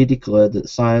 He declared that the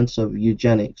science of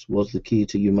eugenics was the key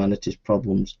to humanity's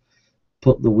problems,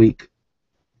 put the weak,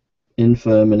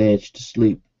 infirm, and aged to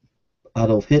sleep.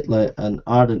 Adolf Hitler, an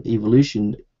ardent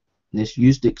evolutionist,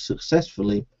 used it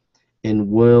successfully in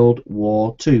World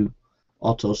War II.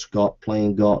 Otto Scott,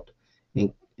 playing Gott,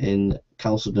 in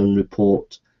Chalcedon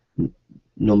Report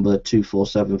number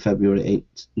 247, February 8,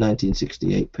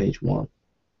 1968, page 1.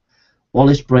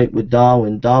 Wallace break with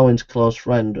Darwin. Darwin's close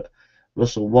friend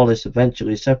Russell Wallace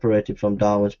eventually separated from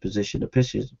Darwin's position, a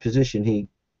position he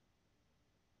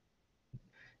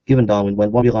given Darwin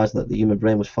when one realized that the human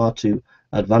brain was far too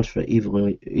advanced for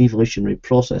evolutionary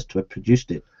process to have produced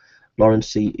it. Lawrence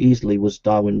C. Easley, was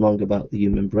Darwin wrong about the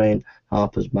human brain?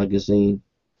 Harper's Magazine,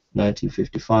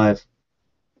 1955.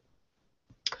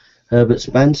 Herbert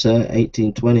Spencer,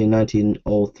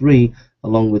 1820-1903,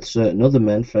 along with certain other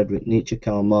men, Friedrich Nietzsche,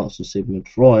 Karl Marx, and Sigmund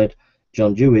Freud,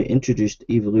 John Dewey, introduced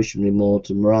evolutionary modes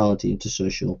of morality into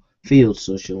social fields,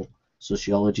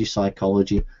 sociology,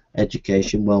 psychology,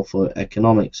 education, welfare,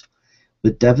 economics,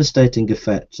 with devastating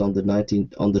effects on the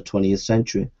 20th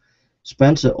century.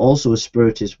 Spencer, also a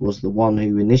spiritist, was the one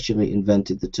who initially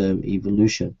invented the term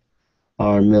evolution.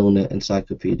 R. Milner,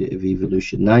 Encyclopedia of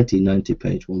Evolution, 1990,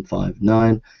 page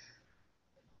 159.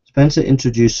 Spencer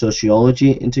introduced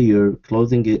sociology into Europe,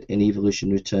 clothing it in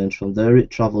evolutionary terms. From there it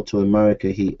travelled to America.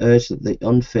 He urged that the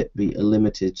unfit be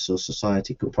eliminated so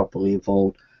society could properly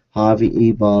evolve. Harvey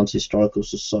E. Barnes, Historical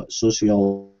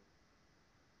Sociology,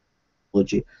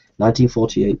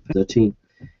 1948, 13.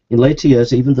 In later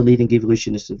years, even the leading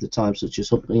evolutionists of the time, such as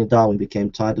Huxley and Darwin, became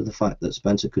tired of the fact that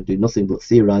Spencer could do nothing but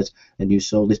theorize and knew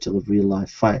so little of real-life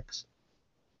facts.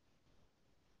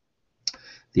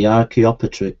 The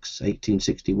Archaeopteryx,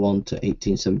 1861 to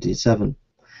 1877.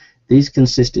 These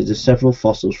consisted of several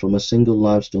fossils from a single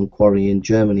limestone quarry in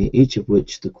Germany, each of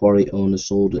which the quarry owner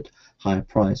sold at high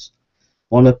price.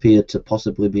 One appeared to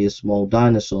possibly be a small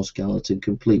dinosaur skeleton,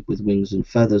 complete with wings and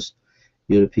feathers.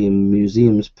 European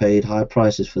museums paid high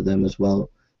prices for them, as well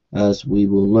as we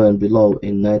will learn below.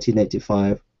 In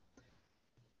 1985,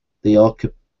 the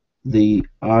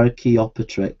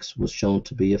Archaeopteryx was shown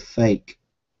to be a fake.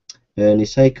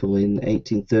 Ernest Haeckel, in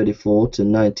 1834 to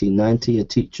 1990, a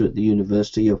teacher at the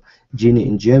University of Jena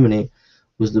in Germany,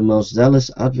 was the most zealous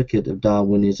advocate of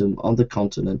Darwinism on the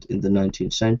continent in the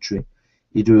 19th century.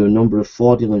 He drew a number of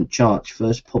fraudulent charts,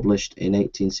 first published in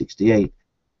 1868,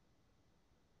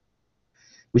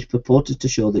 which purported to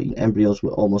show that embryos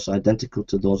were almost identical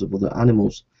to those of other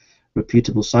animals.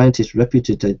 Reputable scientists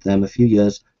repudiated them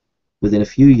within a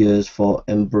few years, for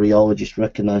embryologists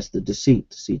recognized the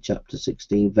deceit. See Chapter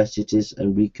 16, Vestiges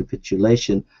and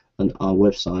Recapitulation, on our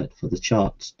website for the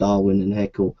charts. Darwin and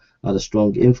Haeckel had a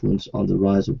strong influence on the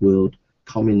rise of world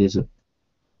communism.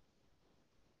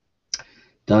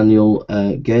 Daniel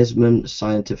Geisman,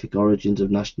 Scientific Origins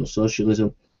of National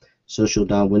Socialism, Social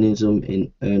Darwinism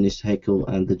in Ernest Haeckel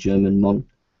and the German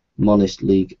Monist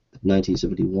League,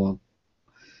 1971.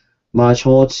 March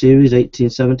Hoard Series,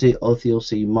 1870. Othniel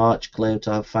C. March claimed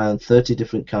to have found 30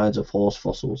 different kinds of horse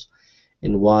fossils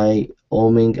in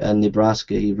Wyoming and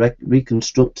Nebraska. He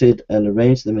reconstructed and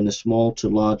arranged them in a small to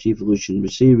large evolutionary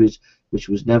series, which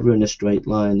was never in a straight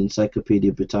line.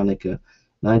 Encyclopedia Britannica,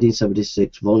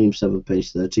 1976, volume 7,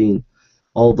 page 13.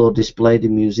 Although displayed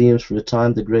in museums for a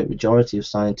time, the great majority of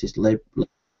scientists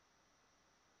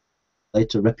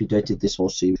later repudiated this whole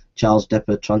series. Charles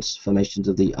Depper, Transformations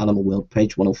of the Animal World,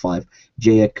 page 105.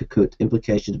 J. Edgar Kut,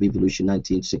 Implications of Evolution,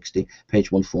 1960,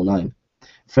 page 149.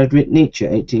 Friedrich Nietzsche,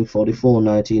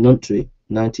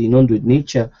 1844-1900.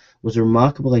 Nietzsche was a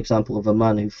remarkable example of a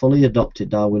man who fully adopted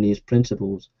Darwinian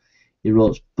principles. He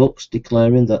wrote books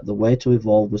declaring that the way to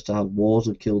evolve was to have wars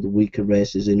and kill the weaker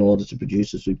races in order to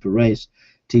produce a super race.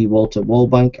 T. Walter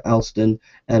Wollbank, Alston,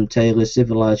 M. Taylor,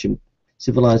 Civilization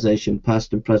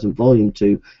Past and Present, Volume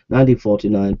 2,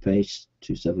 1949, page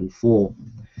 274.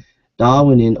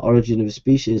 Darwin, in Origin of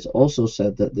Species, also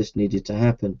said that this needed to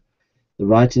happen. The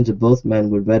writings of both men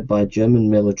were read by German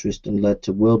militarists and led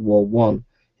to World War I.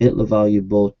 Hitler valued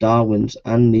both Darwin's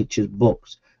and Nietzsche's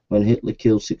books. When Hitler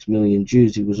killed 6 million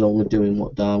Jews, he was only doing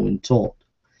what Darwin taught.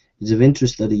 It is of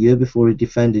interest that a year before he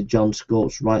defended John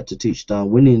Scopes' right to teach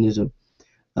Darwinianism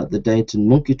at the Dayton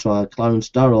monkey trial, Clarence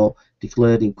Darrow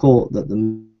declared in court that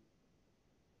the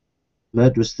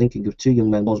murderous thinking of 2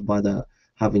 young men was by their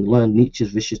having learned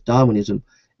Nietzsche's vicious Darwinism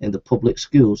in the public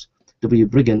schools. W.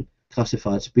 Brigham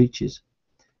classified speeches.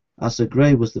 Asa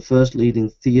Gray was the first leading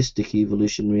theistic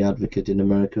evolutionary advocate in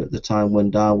America at the time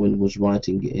when Darwin was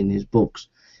writing in his books.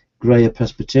 Gray, a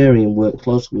Presbyterian, worked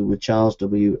closely with Charles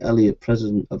W. Eliot,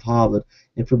 president of Harvard,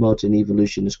 in promoting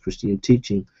evolution as Christian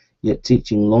teaching, yet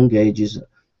teaching long ages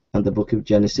and the book of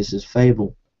Genesis as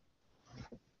fable.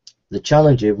 The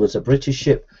Challenger was a British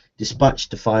ship dispatched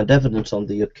to find evidence on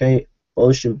the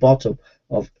ocean bottom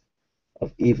of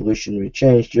evolutionary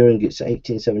change. During its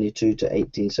 1872 to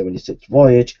 1876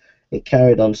 voyage, it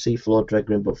carried on seafloor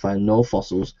dredging but found no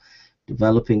fossils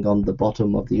developing on the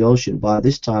bottom of the ocean. By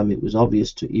this time, it was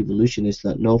obvious to evolutionists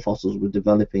that no fossils were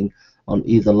developing on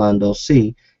either land or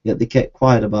sea, yet they kept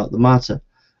quiet about the matter.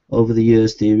 Over the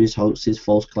years, theories, hoaxes,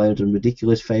 false claims, and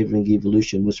ridiculous favoring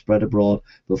evolution were spread abroad,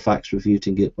 but facts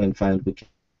refuting it, when found, were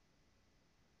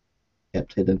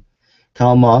kept hidden.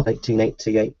 Karl Marx,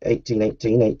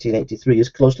 1818-1883, is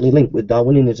closely linked with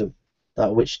Darwinianism.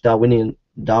 That which Darwin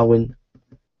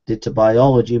did to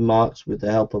biology, Marx, with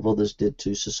the help of others, did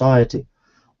to society.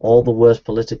 All the worst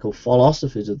political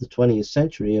philosophies of the 20th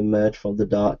century emerged from the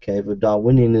dark cave of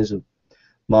Darwinianism.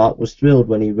 Marx was thrilled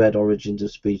when he read Origins of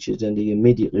Species, and he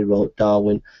immediately wrote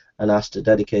Darwin and asked to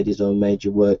dedicate his own major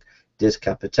work, Dis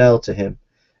Capitale, to him.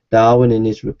 Darwin, in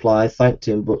his reply, thanked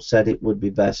him but said it would be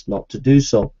best not to do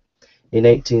so. In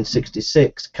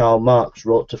 1866, Karl Marx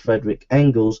wrote to Friedrich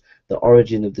Engels that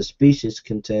Origin of the Species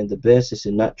contained the basis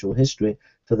in natural history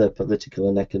for their political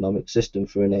and economic system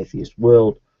for an atheist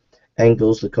world.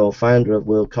 Engels, the co-founder of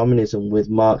world communism with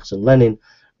Marx and Lenin,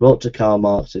 wrote to Karl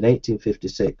Marx in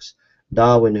 1856,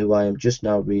 Darwin, who I am just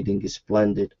now reading, is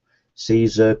splendid. See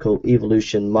Zirkel,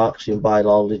 Evolution, Marxian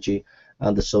Biology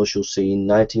and the Social Scene,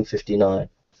 1959.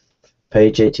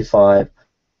 Page 85.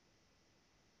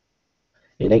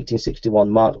 In 1861,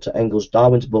 Marx to Engels,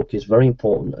 Darwin's book is very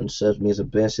important and serves me as a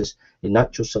basis in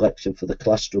natural selection for the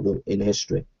class struggle in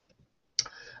history.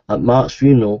 At Marx's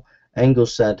funeral,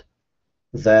 Engels said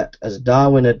that as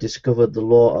Darwin had discovered the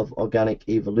law of organic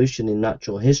evolution in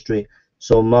natural history,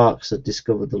 so Marx had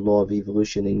discovered the law of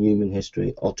evolution in human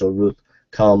history. Otto Ruth,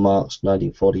 Karl Marx,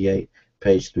 1948,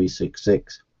 page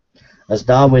 366. As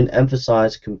Darwin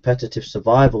emphasized competitive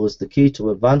survival as the key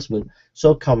to advancement,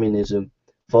 so communism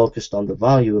focused on the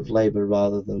value of labor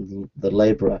rather than the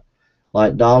laborer.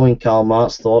 Like Darwin, Karl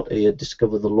Marx thought he had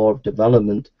discovered the law of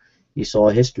development. He saw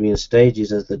history in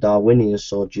stages as the Darwinians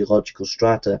saw geological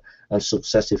strata and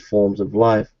successive forms of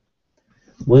life.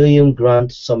 William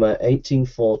Grant Sumner,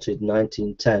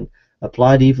 1840-1910,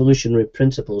 applied evolutionary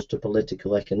principles to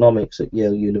political economics at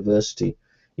Yale University.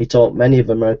 He taught many of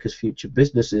America's future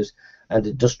businesses and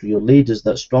industrial leaders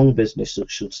that strong business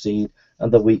succeed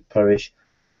and the weak perish.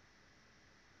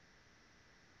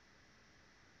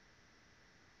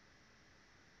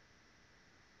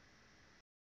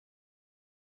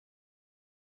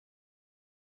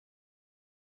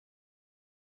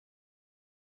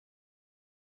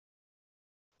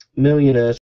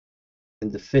 Millionaires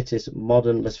in the fittest.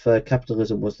 Modern laissez-faire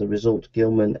capitalism was the result.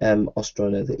 Gilman M.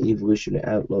 Ostrander, The Evolutionary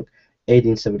Outlook,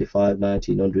 1875,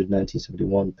 1900,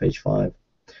 1971, page 5.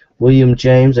 William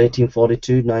James,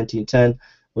 1842-1910,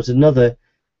 was another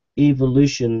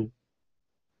evolutionist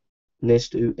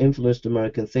who influenced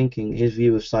American thinking. His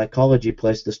view of psychology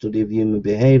placed the study of human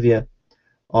behavior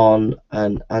on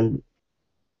an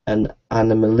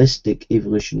animalistic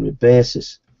evolutionary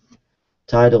basis.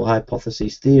 Tidal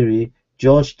hypothesis theory.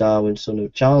 George Darwin, son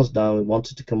of Charles Darwin,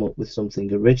 wanted to come up with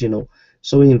something original,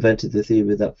 so he invented the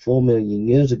theory that 4 million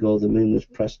years ago the moon was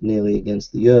pressed nearly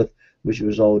against the earth, which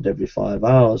resolved every 5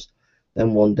 hours.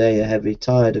 Then one day a heavy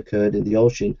tide occurred in the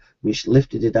ocean which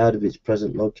lifted it out of its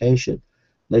present location.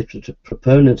 Later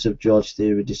proponents of George's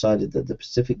theory decided that the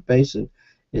Pacific Basin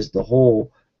is the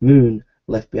whole moon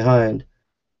left behind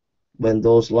when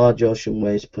those large ocean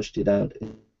waves pushed it out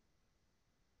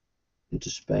into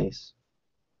space.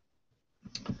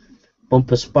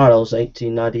 Bumpus Sparrows,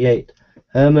 1898.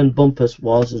 Herman Bumpus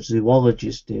was a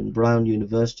zoologist in Brown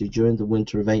University during the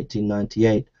winter of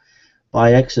 1898.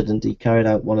 By accident, he carried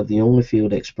out one of the only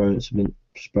field experiments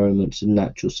in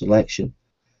natural selection.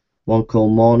 One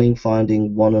cold morning,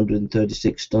 finding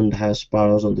 136 stunned house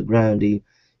sparrows on the ground, he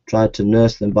tried to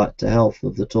nurse them back to health.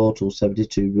 Of the total,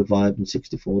 72 revived and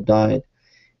 64 died.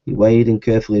 He weighed and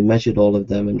carefully measured all of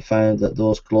them and found that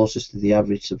those closest to the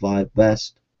average survived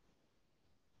best.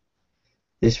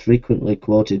 This frequently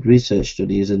quoted research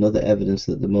study is another evidence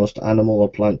that the most animal or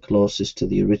plant closest to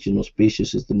the original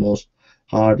species is the most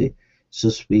hardy.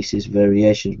 Subspecies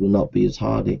variations will not be as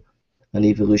hardy, and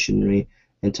evolutionary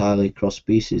entirely across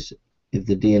species, if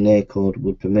the DNA code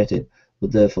would permit it,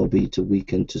 would therefore be to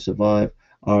weaken to survive.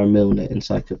 R. Milner,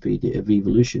 Encyclopedia of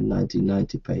Evolution,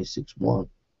 1990, page 61.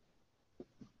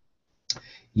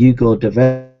 Hugo de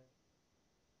Veres,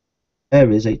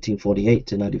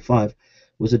 1848-95,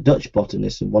 was a Dutch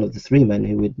botanist and one of the three men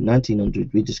who in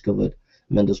 1900 rediscovered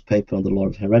Mendel's paper on the law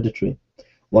of heredity.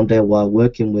 One day while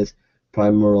working with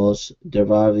Primrose, de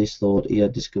Veres thought he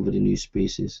had discovered a new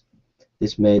species.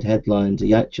 This made headlines.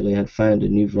 He actually had found a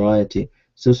new variety,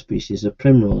 subspecies of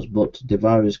primrose, but de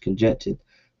Veres conjectured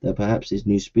that perhaps his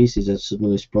new species had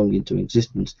suddenly sprung into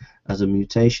existence as a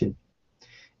mutation.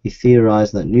 He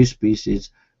theorized that new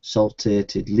species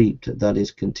saltated leaped, that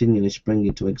is, continually spring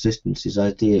into existence. His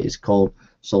idea is called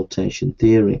saltation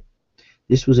theory.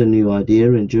 This was a new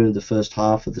idea, and during the first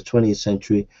half of the 20th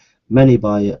century, many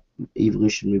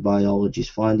evolutionary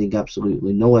biologists, finding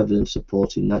absolutely no evidence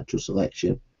supporting natural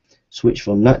selection, switched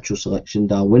from natural selection,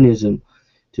 Darwinism,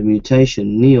 to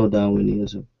mutation,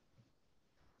 Neo-Darwinism,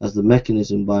 as the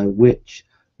mechanism by which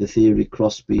the theory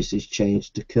cross-species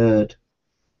change occurred.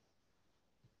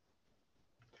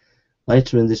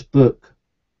 Later in this book,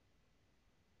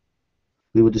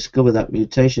 we will discover that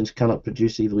mutations cannot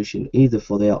produce evolution either,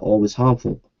 for they are always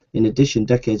harmful. In addition,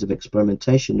 decades of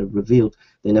experimentation have revealed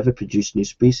they never produce new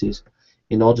species.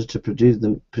 In order to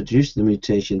produce the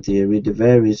mutation theory, de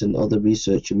Veres and other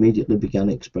research immediately began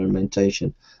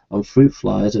experimentation on fruit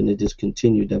flies, and it has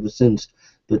continued ever since,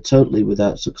 but totally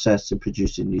without success in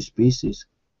producing new species.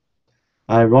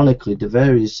 Ironically, de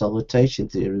Veres' salutation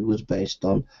theory was based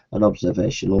on an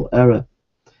observational error.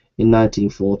 In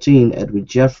 1914, Edward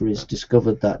Jeffreys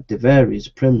discovered that de Veres'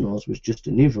 primrose was just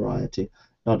a new variety,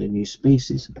 not a new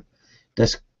species.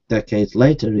 Decades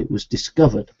later, it was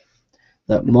discovered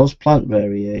that most plant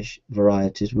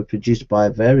varieties were produced by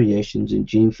variations in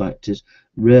gene factors,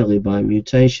 rarely by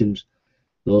mutations.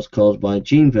 Those caused by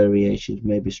gene variations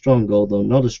may be strong, although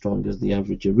not as strong as the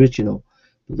average original,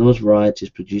 but those varieties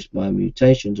produced by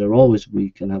mutations are always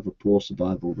weak and have a poor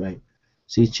survival rate.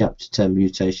 See Chapter 10,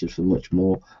 Mutations, for much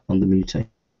more on the mutation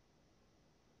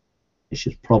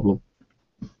problem.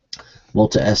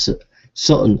 Walter S.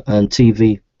 Sutton and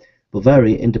T.V.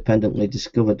 Boveri independently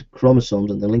discovered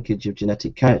chromosomes and the linkage of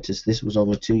genetic characters. This was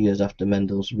only 2 years after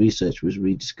Mendel's research was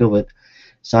rediscovered.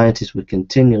 Scientists were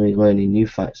continually learning new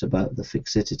facts about the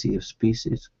fixity of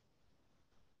species.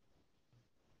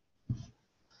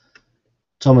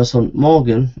 Thomas Hunt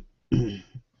Morgan,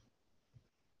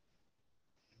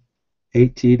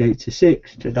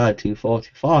 1886 to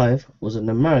 1945, was an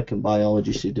American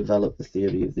biologist who developed the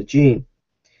theory of the gene.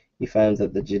 He found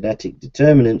that the genetic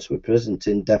determinants were present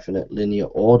in definite linear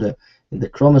order in the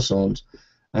chromosomes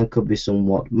and could be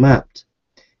somewhat mapped.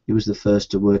 He was the first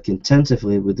to work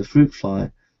intensively with the fruit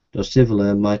fly.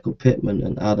 Dosivler, Michael Pittman,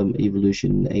 and Adam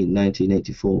Evolution in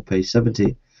 1984, page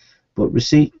 70. But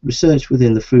research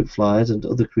within the fruit flies and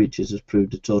other creatures has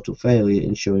proved a total failure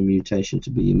in showing mutation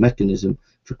to be a mechanism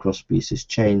for cross-species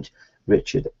change.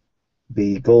 Richard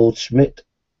B. Goldschmidt,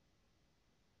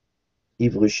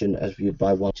 Evolution as Viewed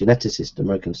by One Geneticist,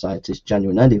 American Scientist,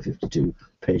 January 1952,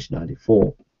 page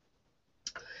 94.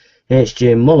 H.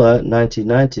 J. Muller,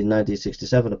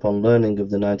 1990-1967, upon learning of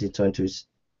the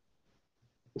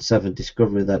 1927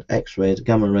 discovery that X-rays,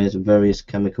 gamma rays, and various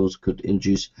chemicals could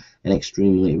induce an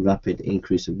extremely rapid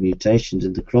increase of mutations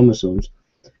in the chromosomes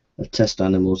of test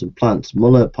animals and plants,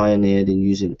 Muller pioneered in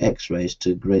using X-rays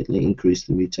to greatly increase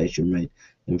the mutation rate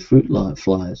in fruit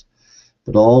flies.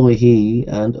 But all he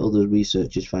and other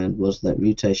researchers found was that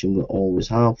mutation were always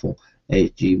harmful.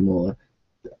 H. G. Muller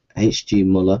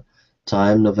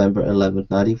Time, November 11,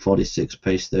 1946,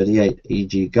 page 38.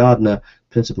 E.G. Gardner,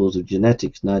 Principles of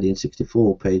Genetics,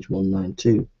 1964, page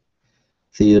 192.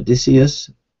 Theodosius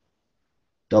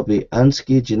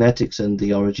Dobianski, Genetics and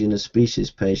the Origin of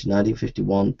Species, page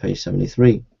 1951, page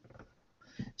 73.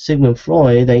 Sigmund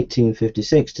Freud,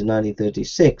 1856 to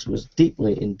 1936, was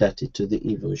deeply indebted to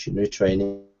the evolutionary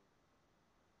training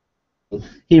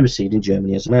he received in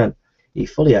Germany as a man. He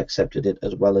fully accepted it,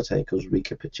 as well as Haeckel's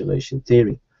recapitulation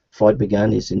theory. Freud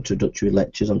began his introductory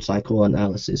lectures on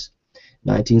psychoanalysis,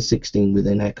 1916,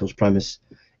 within Haeckel's premise: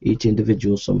 each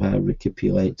individual somehow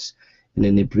recapitulates in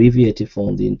an abbreviated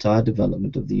form the entire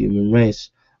development of the human race.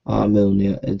 R.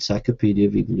 Milner, Encyclopedia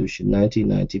of Evolution,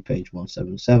 1990, page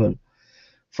 177.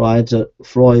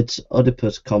 Freud's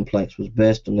Oedipus complex was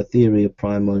based on a theory of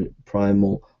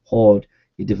primal horde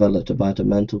he developed about a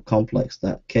mental complex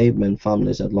that cavemen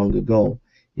families had long ago.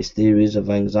 His theories of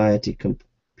anxiety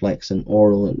complex and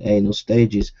oral and anal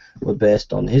stages were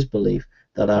based on his belief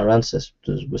that our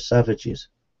ancestors were savages.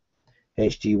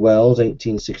 H.G. Wells,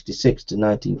 1866 to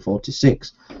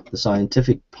 1946, the science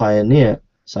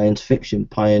fiction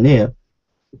pioneer,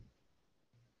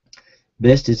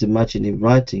 based his imaginative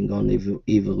writing on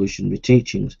evolutionary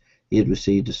teachings. He had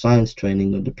received a science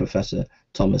training under Professor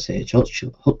Thomas H.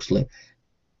 Huxley,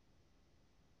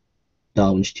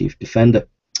 Darwin's chief defender.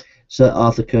 Sir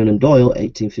Arthur Conan Doyle,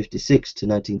 1856 to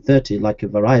 1930, like a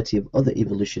variety of other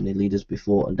evolutionary leaders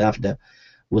before and after,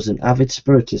 was an avid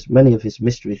spiritist. Many of his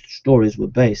mystery stories were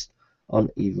based on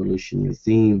evolutionary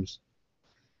themes.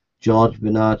 George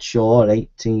Bernard Shaw,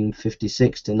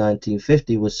 1856 to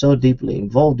 1950, was so deeply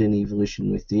involved in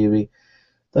evolutionary theory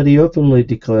that he openly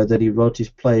declared that he wrote his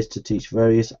plays to teach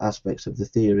various aspects of the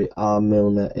theory. R.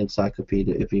 Milner,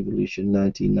 Encyclopedia of Evolution,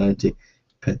 1990,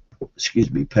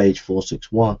 page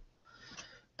 461.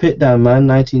 Pitdown Man,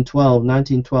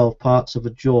 1912, parts of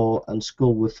a jaw and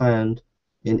skull were found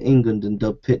in England and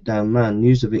dubbed Pitdown Man.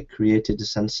 News of it created a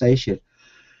sensation.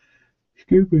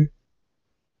 The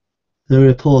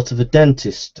report of a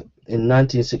dentist in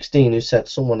 1916 who said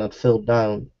someone had filed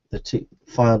down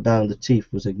the teeth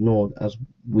was ignored. As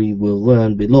we will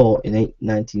learn below, in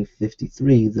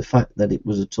 1953, the fact that it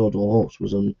was a total hoax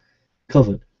was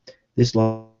uncovered. This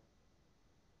line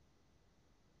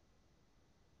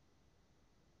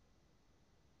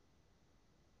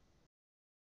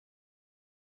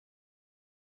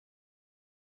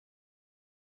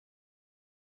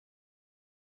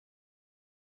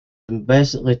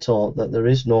basically taught that there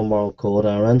is no moral code,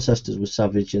 our ancestors were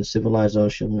savage, and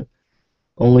civilization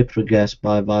only progressed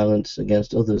by violence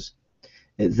against others.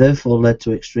 It therefore led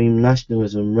to extreme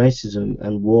nationalism, racism,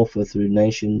 and warfare through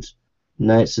nations,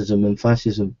 Nazism, and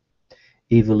fascism.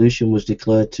 Evolution was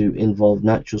declared to involve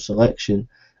natural selection,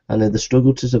 and in the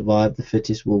struggle to survive, the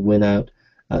fittest will win out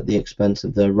at the expense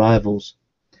of their rivals.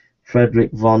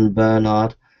 Friedrich von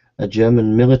Bernhard, a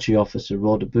German military officer,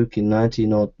 wrote a book in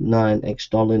 1909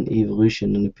 extolling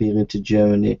evolution and appealing to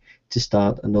Germany to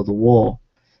start another war.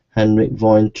 Heinrich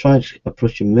von Treitschke, a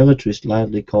Prussian militarist,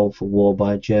 loudly called for war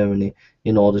by Germany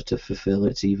in order to fulfill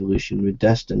its evolutionary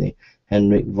destiny.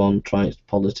 Heinrich von Treitschke,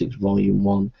 Politics, Volume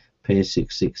 1, page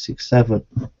 6667.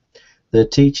 Their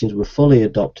teachings were fully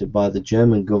adopted by the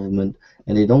German government,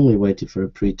 and it only waited for a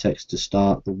pretext to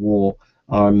start the war.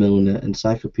 R. Milner,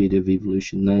 Encyclopedia of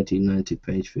Evolution, 1990,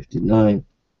 page 59.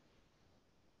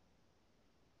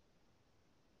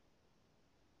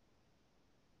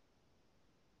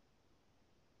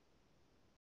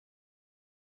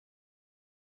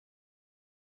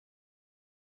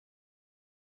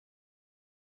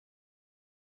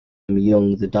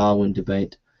 Young, The Darwin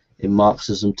Debate in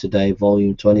Marxism Today,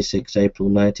 Volume 26, April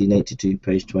 1982,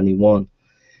 page 21.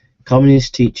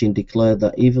 Communist teaching declared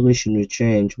that evolutionary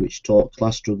change, which taught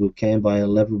class struggle, came by a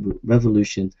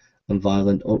revolution and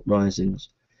violent uprisings.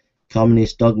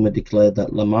 Communist dogma declared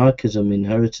that Lamarckism,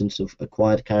 inheritance of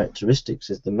acquired characteristics,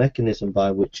 is the mechanism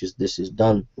by which this is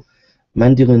done.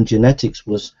 Mendelian genetics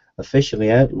was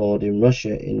officially outlawed in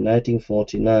Russia in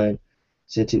 1949,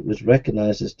 since it was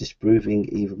recognized as disproving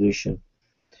evolution.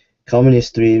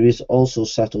 Communist theories also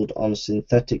settled on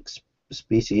synthetic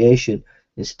speciation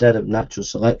instead of natural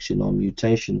selection or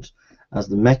mutations as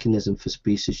the mechanism for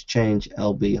species change.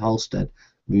 L.B. Halstead,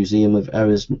 Museum of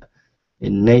Errors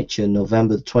in Nature,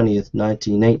 November 20th,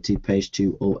 1980, page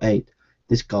 208.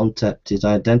 This concept is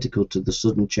identical to the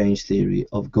sudden change theory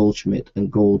of Goldschmidt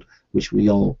and Gould, which we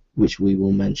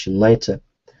will mention later.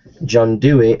 John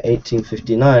Dewey,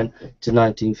 1859 to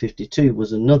 1952,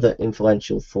 was another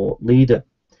influential thought leader.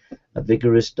 A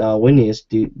vigorous Darwinist,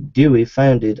 Dewey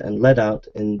founded and led out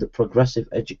in the progressive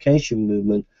education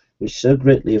movement, which so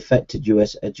greatly affected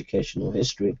U.S. educational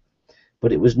history.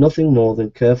 but it was nothing more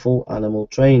than careful animal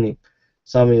training.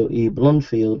 Samuel E.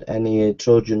 Blumfield, N.E.A.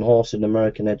 Trojan Horse in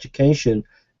American Education,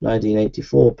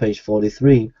 1984, page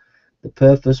 43. The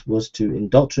purpose was to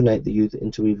indoctrinate the youth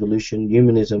into evolution,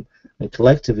 humanism, and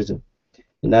collectivism.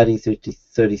 In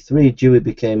 1933, Dewey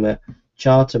became a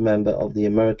charter member of the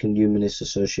American Humanist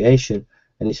Association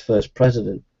and its first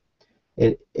president.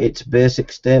 Its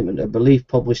basic statement of belief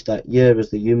published that year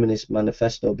as the Humanist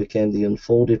Manifesto became the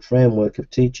unfolded framework of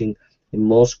teaching in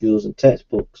most schools and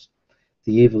textbooks.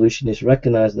 The evolutionists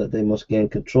recognized that they must gain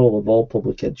control of all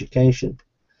public education.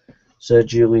 Sir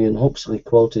Julian Huxley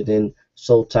quoted in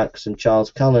Soltax and Charles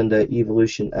Callender,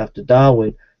 Evolution After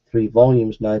Darwin, 3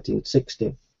 volumes,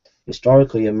 1960.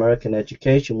 Historically, American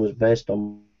education was based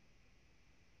on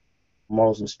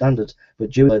morals and standards, but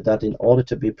Dewey said that in order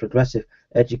to be progressive,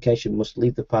 education must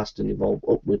leave the past and evolve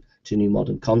upward to new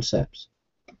modern concepts.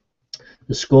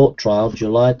 The Scott trial,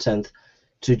 July 10th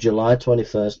to July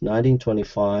 21st,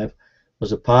 1925,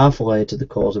 was a powerful aid to the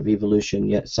cause of evolution,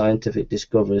 yet scientific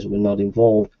discoveries were not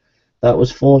involved. That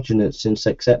was fortunate, since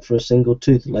except for a single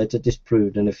tooth later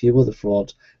disproved and a few other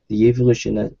frauds, the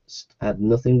evolutionists had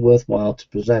nothing worthwhile to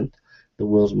present. The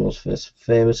world's most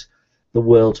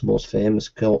famous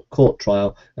court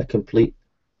trial, a complete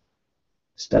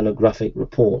stenographic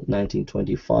report,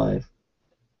 1925.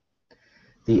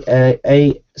 The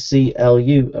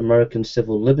ACLU, American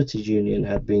Civil Liberties Union,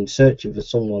 had been searching for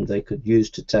someone they could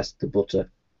use to test the Butler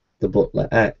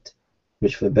Act,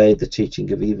 which forbade the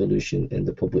teaching of evolution in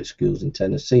the public schools in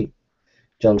Tennessee.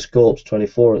 John Scopes,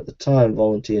 24 at the time,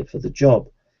 volunteered for the job.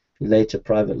 He later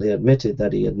privately admitted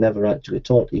that he had never actually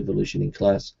taught evolution in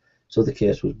class, so the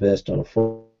case was based on a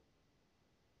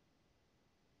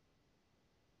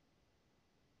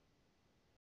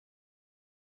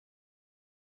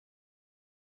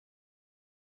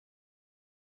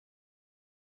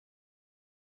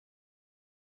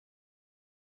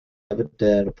never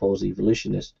dare oppose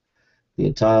evolutionists. The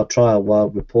entire trial, while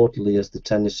reportedly as the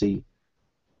Tennessee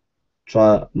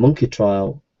monkey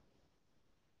trial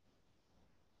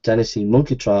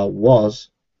was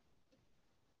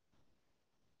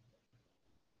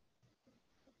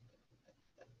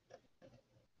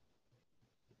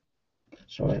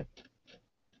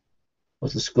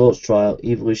the Scotts trial,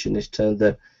 evolutionists turned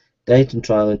the Dayton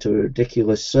trial into a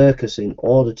ridiculous circus in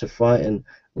order to frighten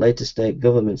later state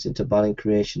governments into banning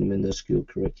creationism in their school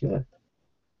curricula.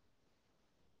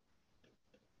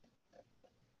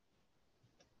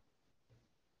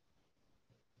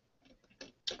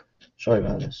 Sorry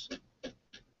about this.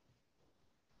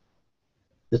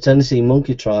 The Tennessee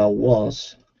monkey trial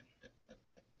was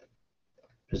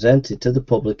presented to the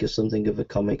public as something of a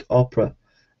comic opera.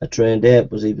 A trained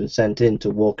ape was even sent in to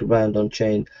walk around on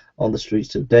chain on the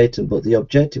streets of Dayton, but the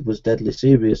objective was deadly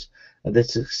serious, and they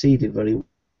succeeded very well.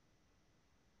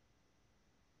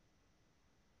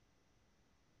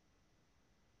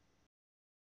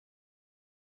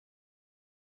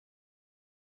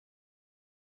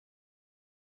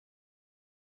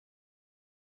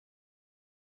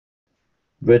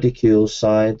 Ridicule,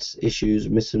 sides, issues,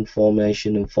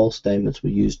 misinformation, and false statements were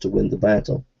used to win the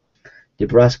battle.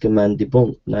 Nebraska Man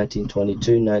debunked,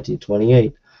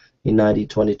 1922-1928. In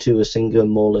 1922, a single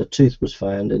molar tooth was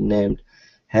found and named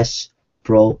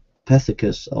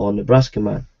Hesperopithecus, or Nebraska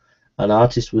Man. An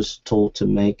artist was told to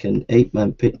make an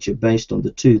ape-man picture based on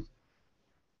the tooth,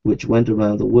 which went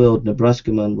around the world.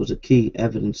 Nebraska Man was a key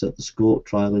evidence at the Scott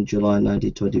trial in July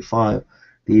 1925.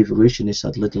 The evolutionists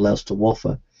had little else to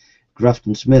offer.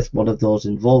 Grafton Smith, one of those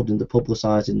involved in the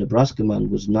publicizing Nebraska Man,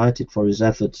 was knighted for his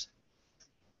efforts.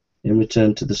 In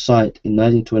return to the site, in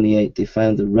 1928, they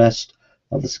found the rest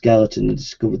of the skeleton and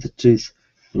discovered the tooth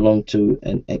belonged to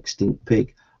an extinct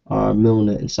pig. R.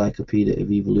 Milner, Encyclopedia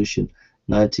of Evolution,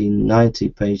 1990,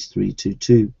 page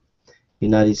 322.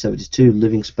 In 1972,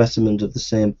 living specimens of the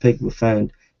same pig were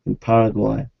found in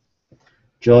Paraguay.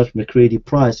 George Macready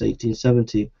Price,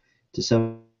 1870 to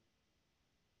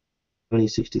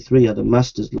 1763, had a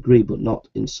master's degree but not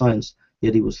in science,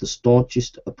 yet he was the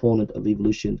staunchest opponent of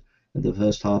evolution in the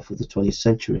first half of the 20th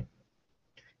century.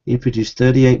 He produced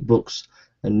 38 books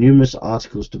and numerous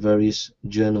articles to various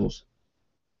journals.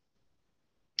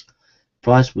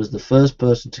 Price was the first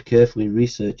person to carefully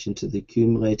research into the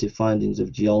cumulative findings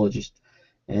of geologists,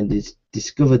 and it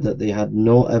discovered that they had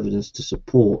no evidence to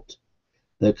support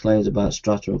their claims about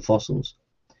strata and fossils.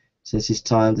 Since his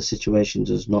time, the situation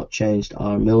has not changed.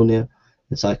 R. Milner,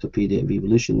 Encyclopedia of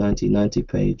Evolution, 1990,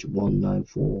 page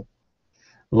 194.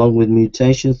 Along with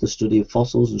mutations, the study of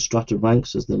fossils and strata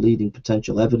ranks as the leading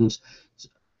potential evidence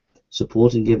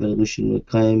supporting evolutionary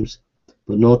claims,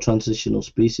 but no transitional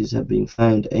species have been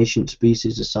found. Ancient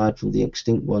species, aside from the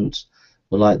extinct ones,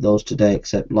 were like those today,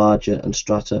 except larger, and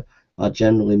strata are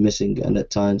generally missing and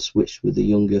at times switched with the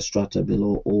younger strata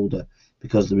below older,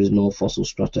 because there is no fossil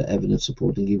strata evidence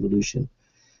supporting evolution.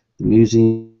 The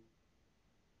museum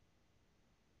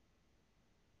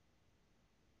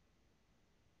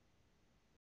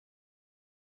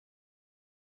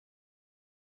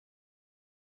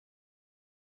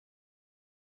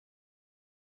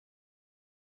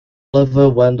Oliver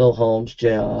Wendell Holmes,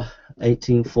 Jr.,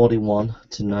 1841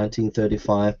 to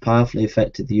 1935, powerfully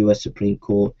affected the U.S. Supreme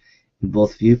Court in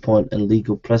both viewpoint and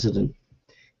legal precedent.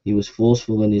 He was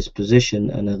forceful in his position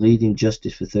and a leading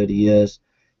justice for 30 years.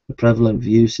 The prevalent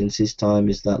view since his time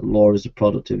is that law is a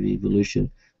product of evolution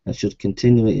and should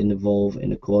continually evolve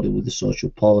in accordance with the social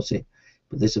policy.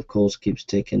 But this, of course, keeps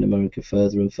taking America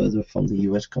further and further from the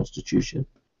U.S. Constitution.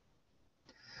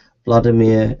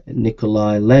 Vladimir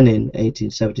Nikolai Lenin,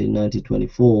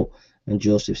 1870-1924, and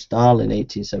Joseph Stalin,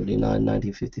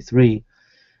 1879-1953.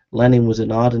 Lenin was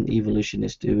an ardent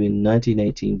evolutionist who in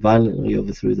 1918 violently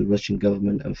overthrew the Russian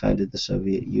government and founded the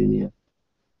Soviet Union.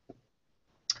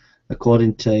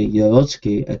 According to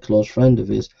Yotsky, a close friend of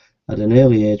his, at an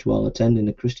early age while attending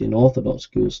a Christian Orthodox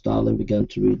school, Stalin began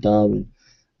to read Darwin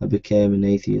and became an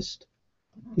atheist.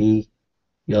 E.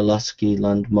 Yotsky,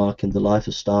 Landmark in the Life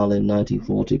of Stalin,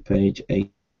 1940, page 8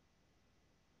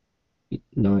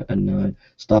 and 9.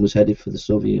 Stalin was headed for the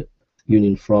Soviet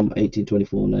Union from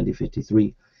 1824 to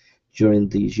 1953. During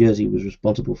these years, he was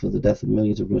responsible for the death of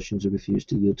millions of Russians who refused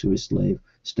to yield to his slave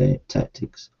state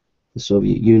tactics. The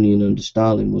Soviet Union under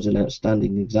Stalin was an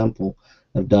outstanding example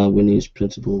of Darwinian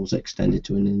principles extended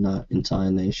to an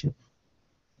entire nation.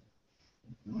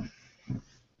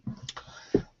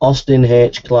 Austin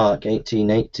H. Clarke,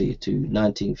 1880 to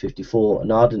 1954,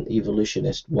 an ardent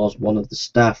evolutionist, was one of the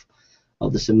staff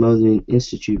of the Smithsonian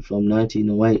Institute from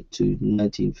 1908 to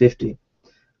 1950,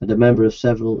 and a member of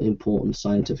several important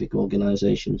scientific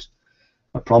organizations.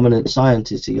 A prominent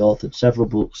scientist, he authored several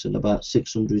books and about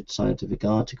 600 scientific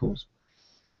articles.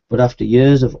 But after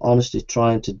years of honestly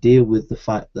trying to deal with the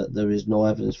fact that there is no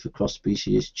evidence for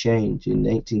cross-species change, in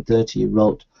 1830 he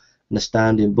wrote an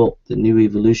astounding book, The New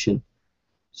Evolution,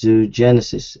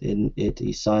 Zoogenesis. In it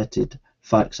he cited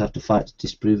facts after facts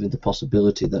disproving the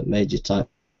possibility that major types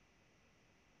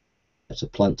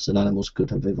of plants and animals could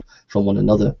have evolved from one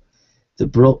another. The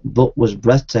book was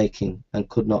breathtaking and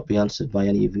could not be answered by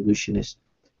any evolutionist.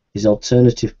 His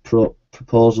alternative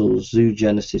proposal,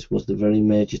 zoogenesis, was the very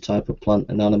major type of plant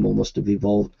and animal must have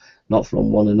evolved not from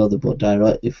one another but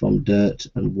directly from dirt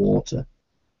and water.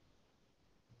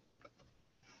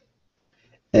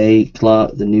 A.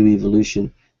 Clarke, The New Evolution,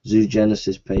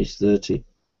 Zoogenesis, page 30,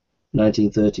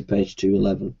 1930, page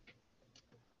 211.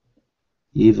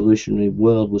 The evolutionary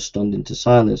world was stunned into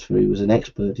silence, for he was an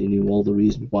expert. He knew all the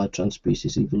reasons why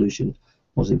transspecies evolution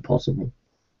was impossible.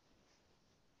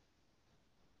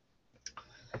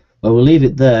 Well, we'll leave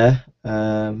it there.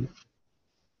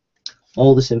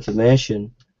 All this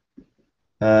information,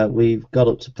 we've got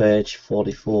up to page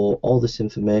 44. All this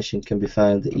information can be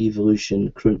found in the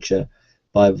Evolution Cruncher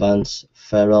by Vance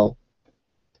Farrell.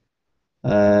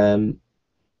 And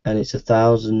it's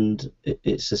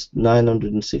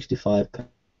 965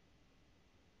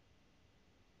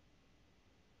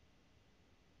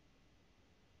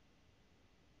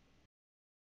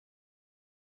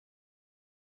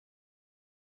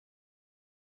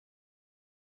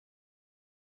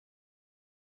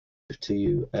 to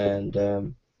you, and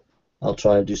I'll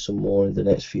try and do some more in the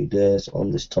next few days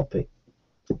on this topic.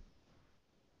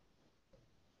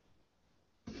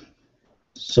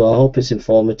 So I hope it's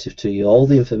informative to you. All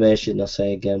the information, I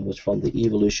say again, was from the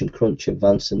Evolution Cruncher,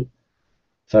 Vance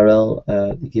Farrell.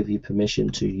 They give you permission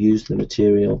to use the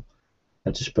material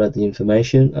and to spread the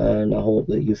information, and I hope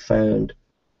that you found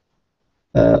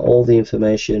all the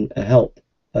information a help.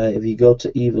 If you go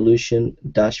to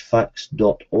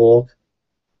evolution-facts.org,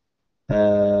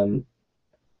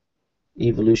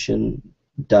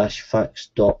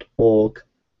 evolution-facts.org,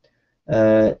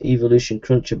 Evolution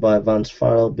Cruncher by Vance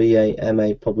Farrell, BA,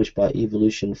 MA, published by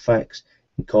Evolution Facts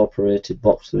Incorporated,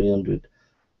 Box 300,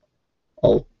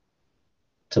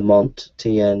 Altamont,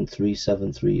 TN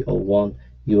 37301,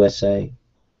 USA.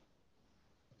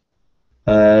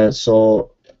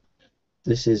 So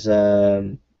this is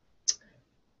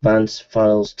Vance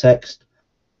Farrell's text.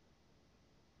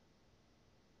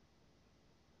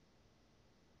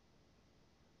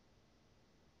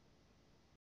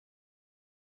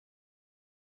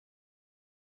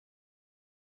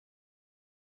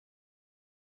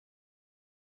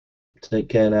 Take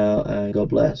care now and God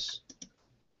bless.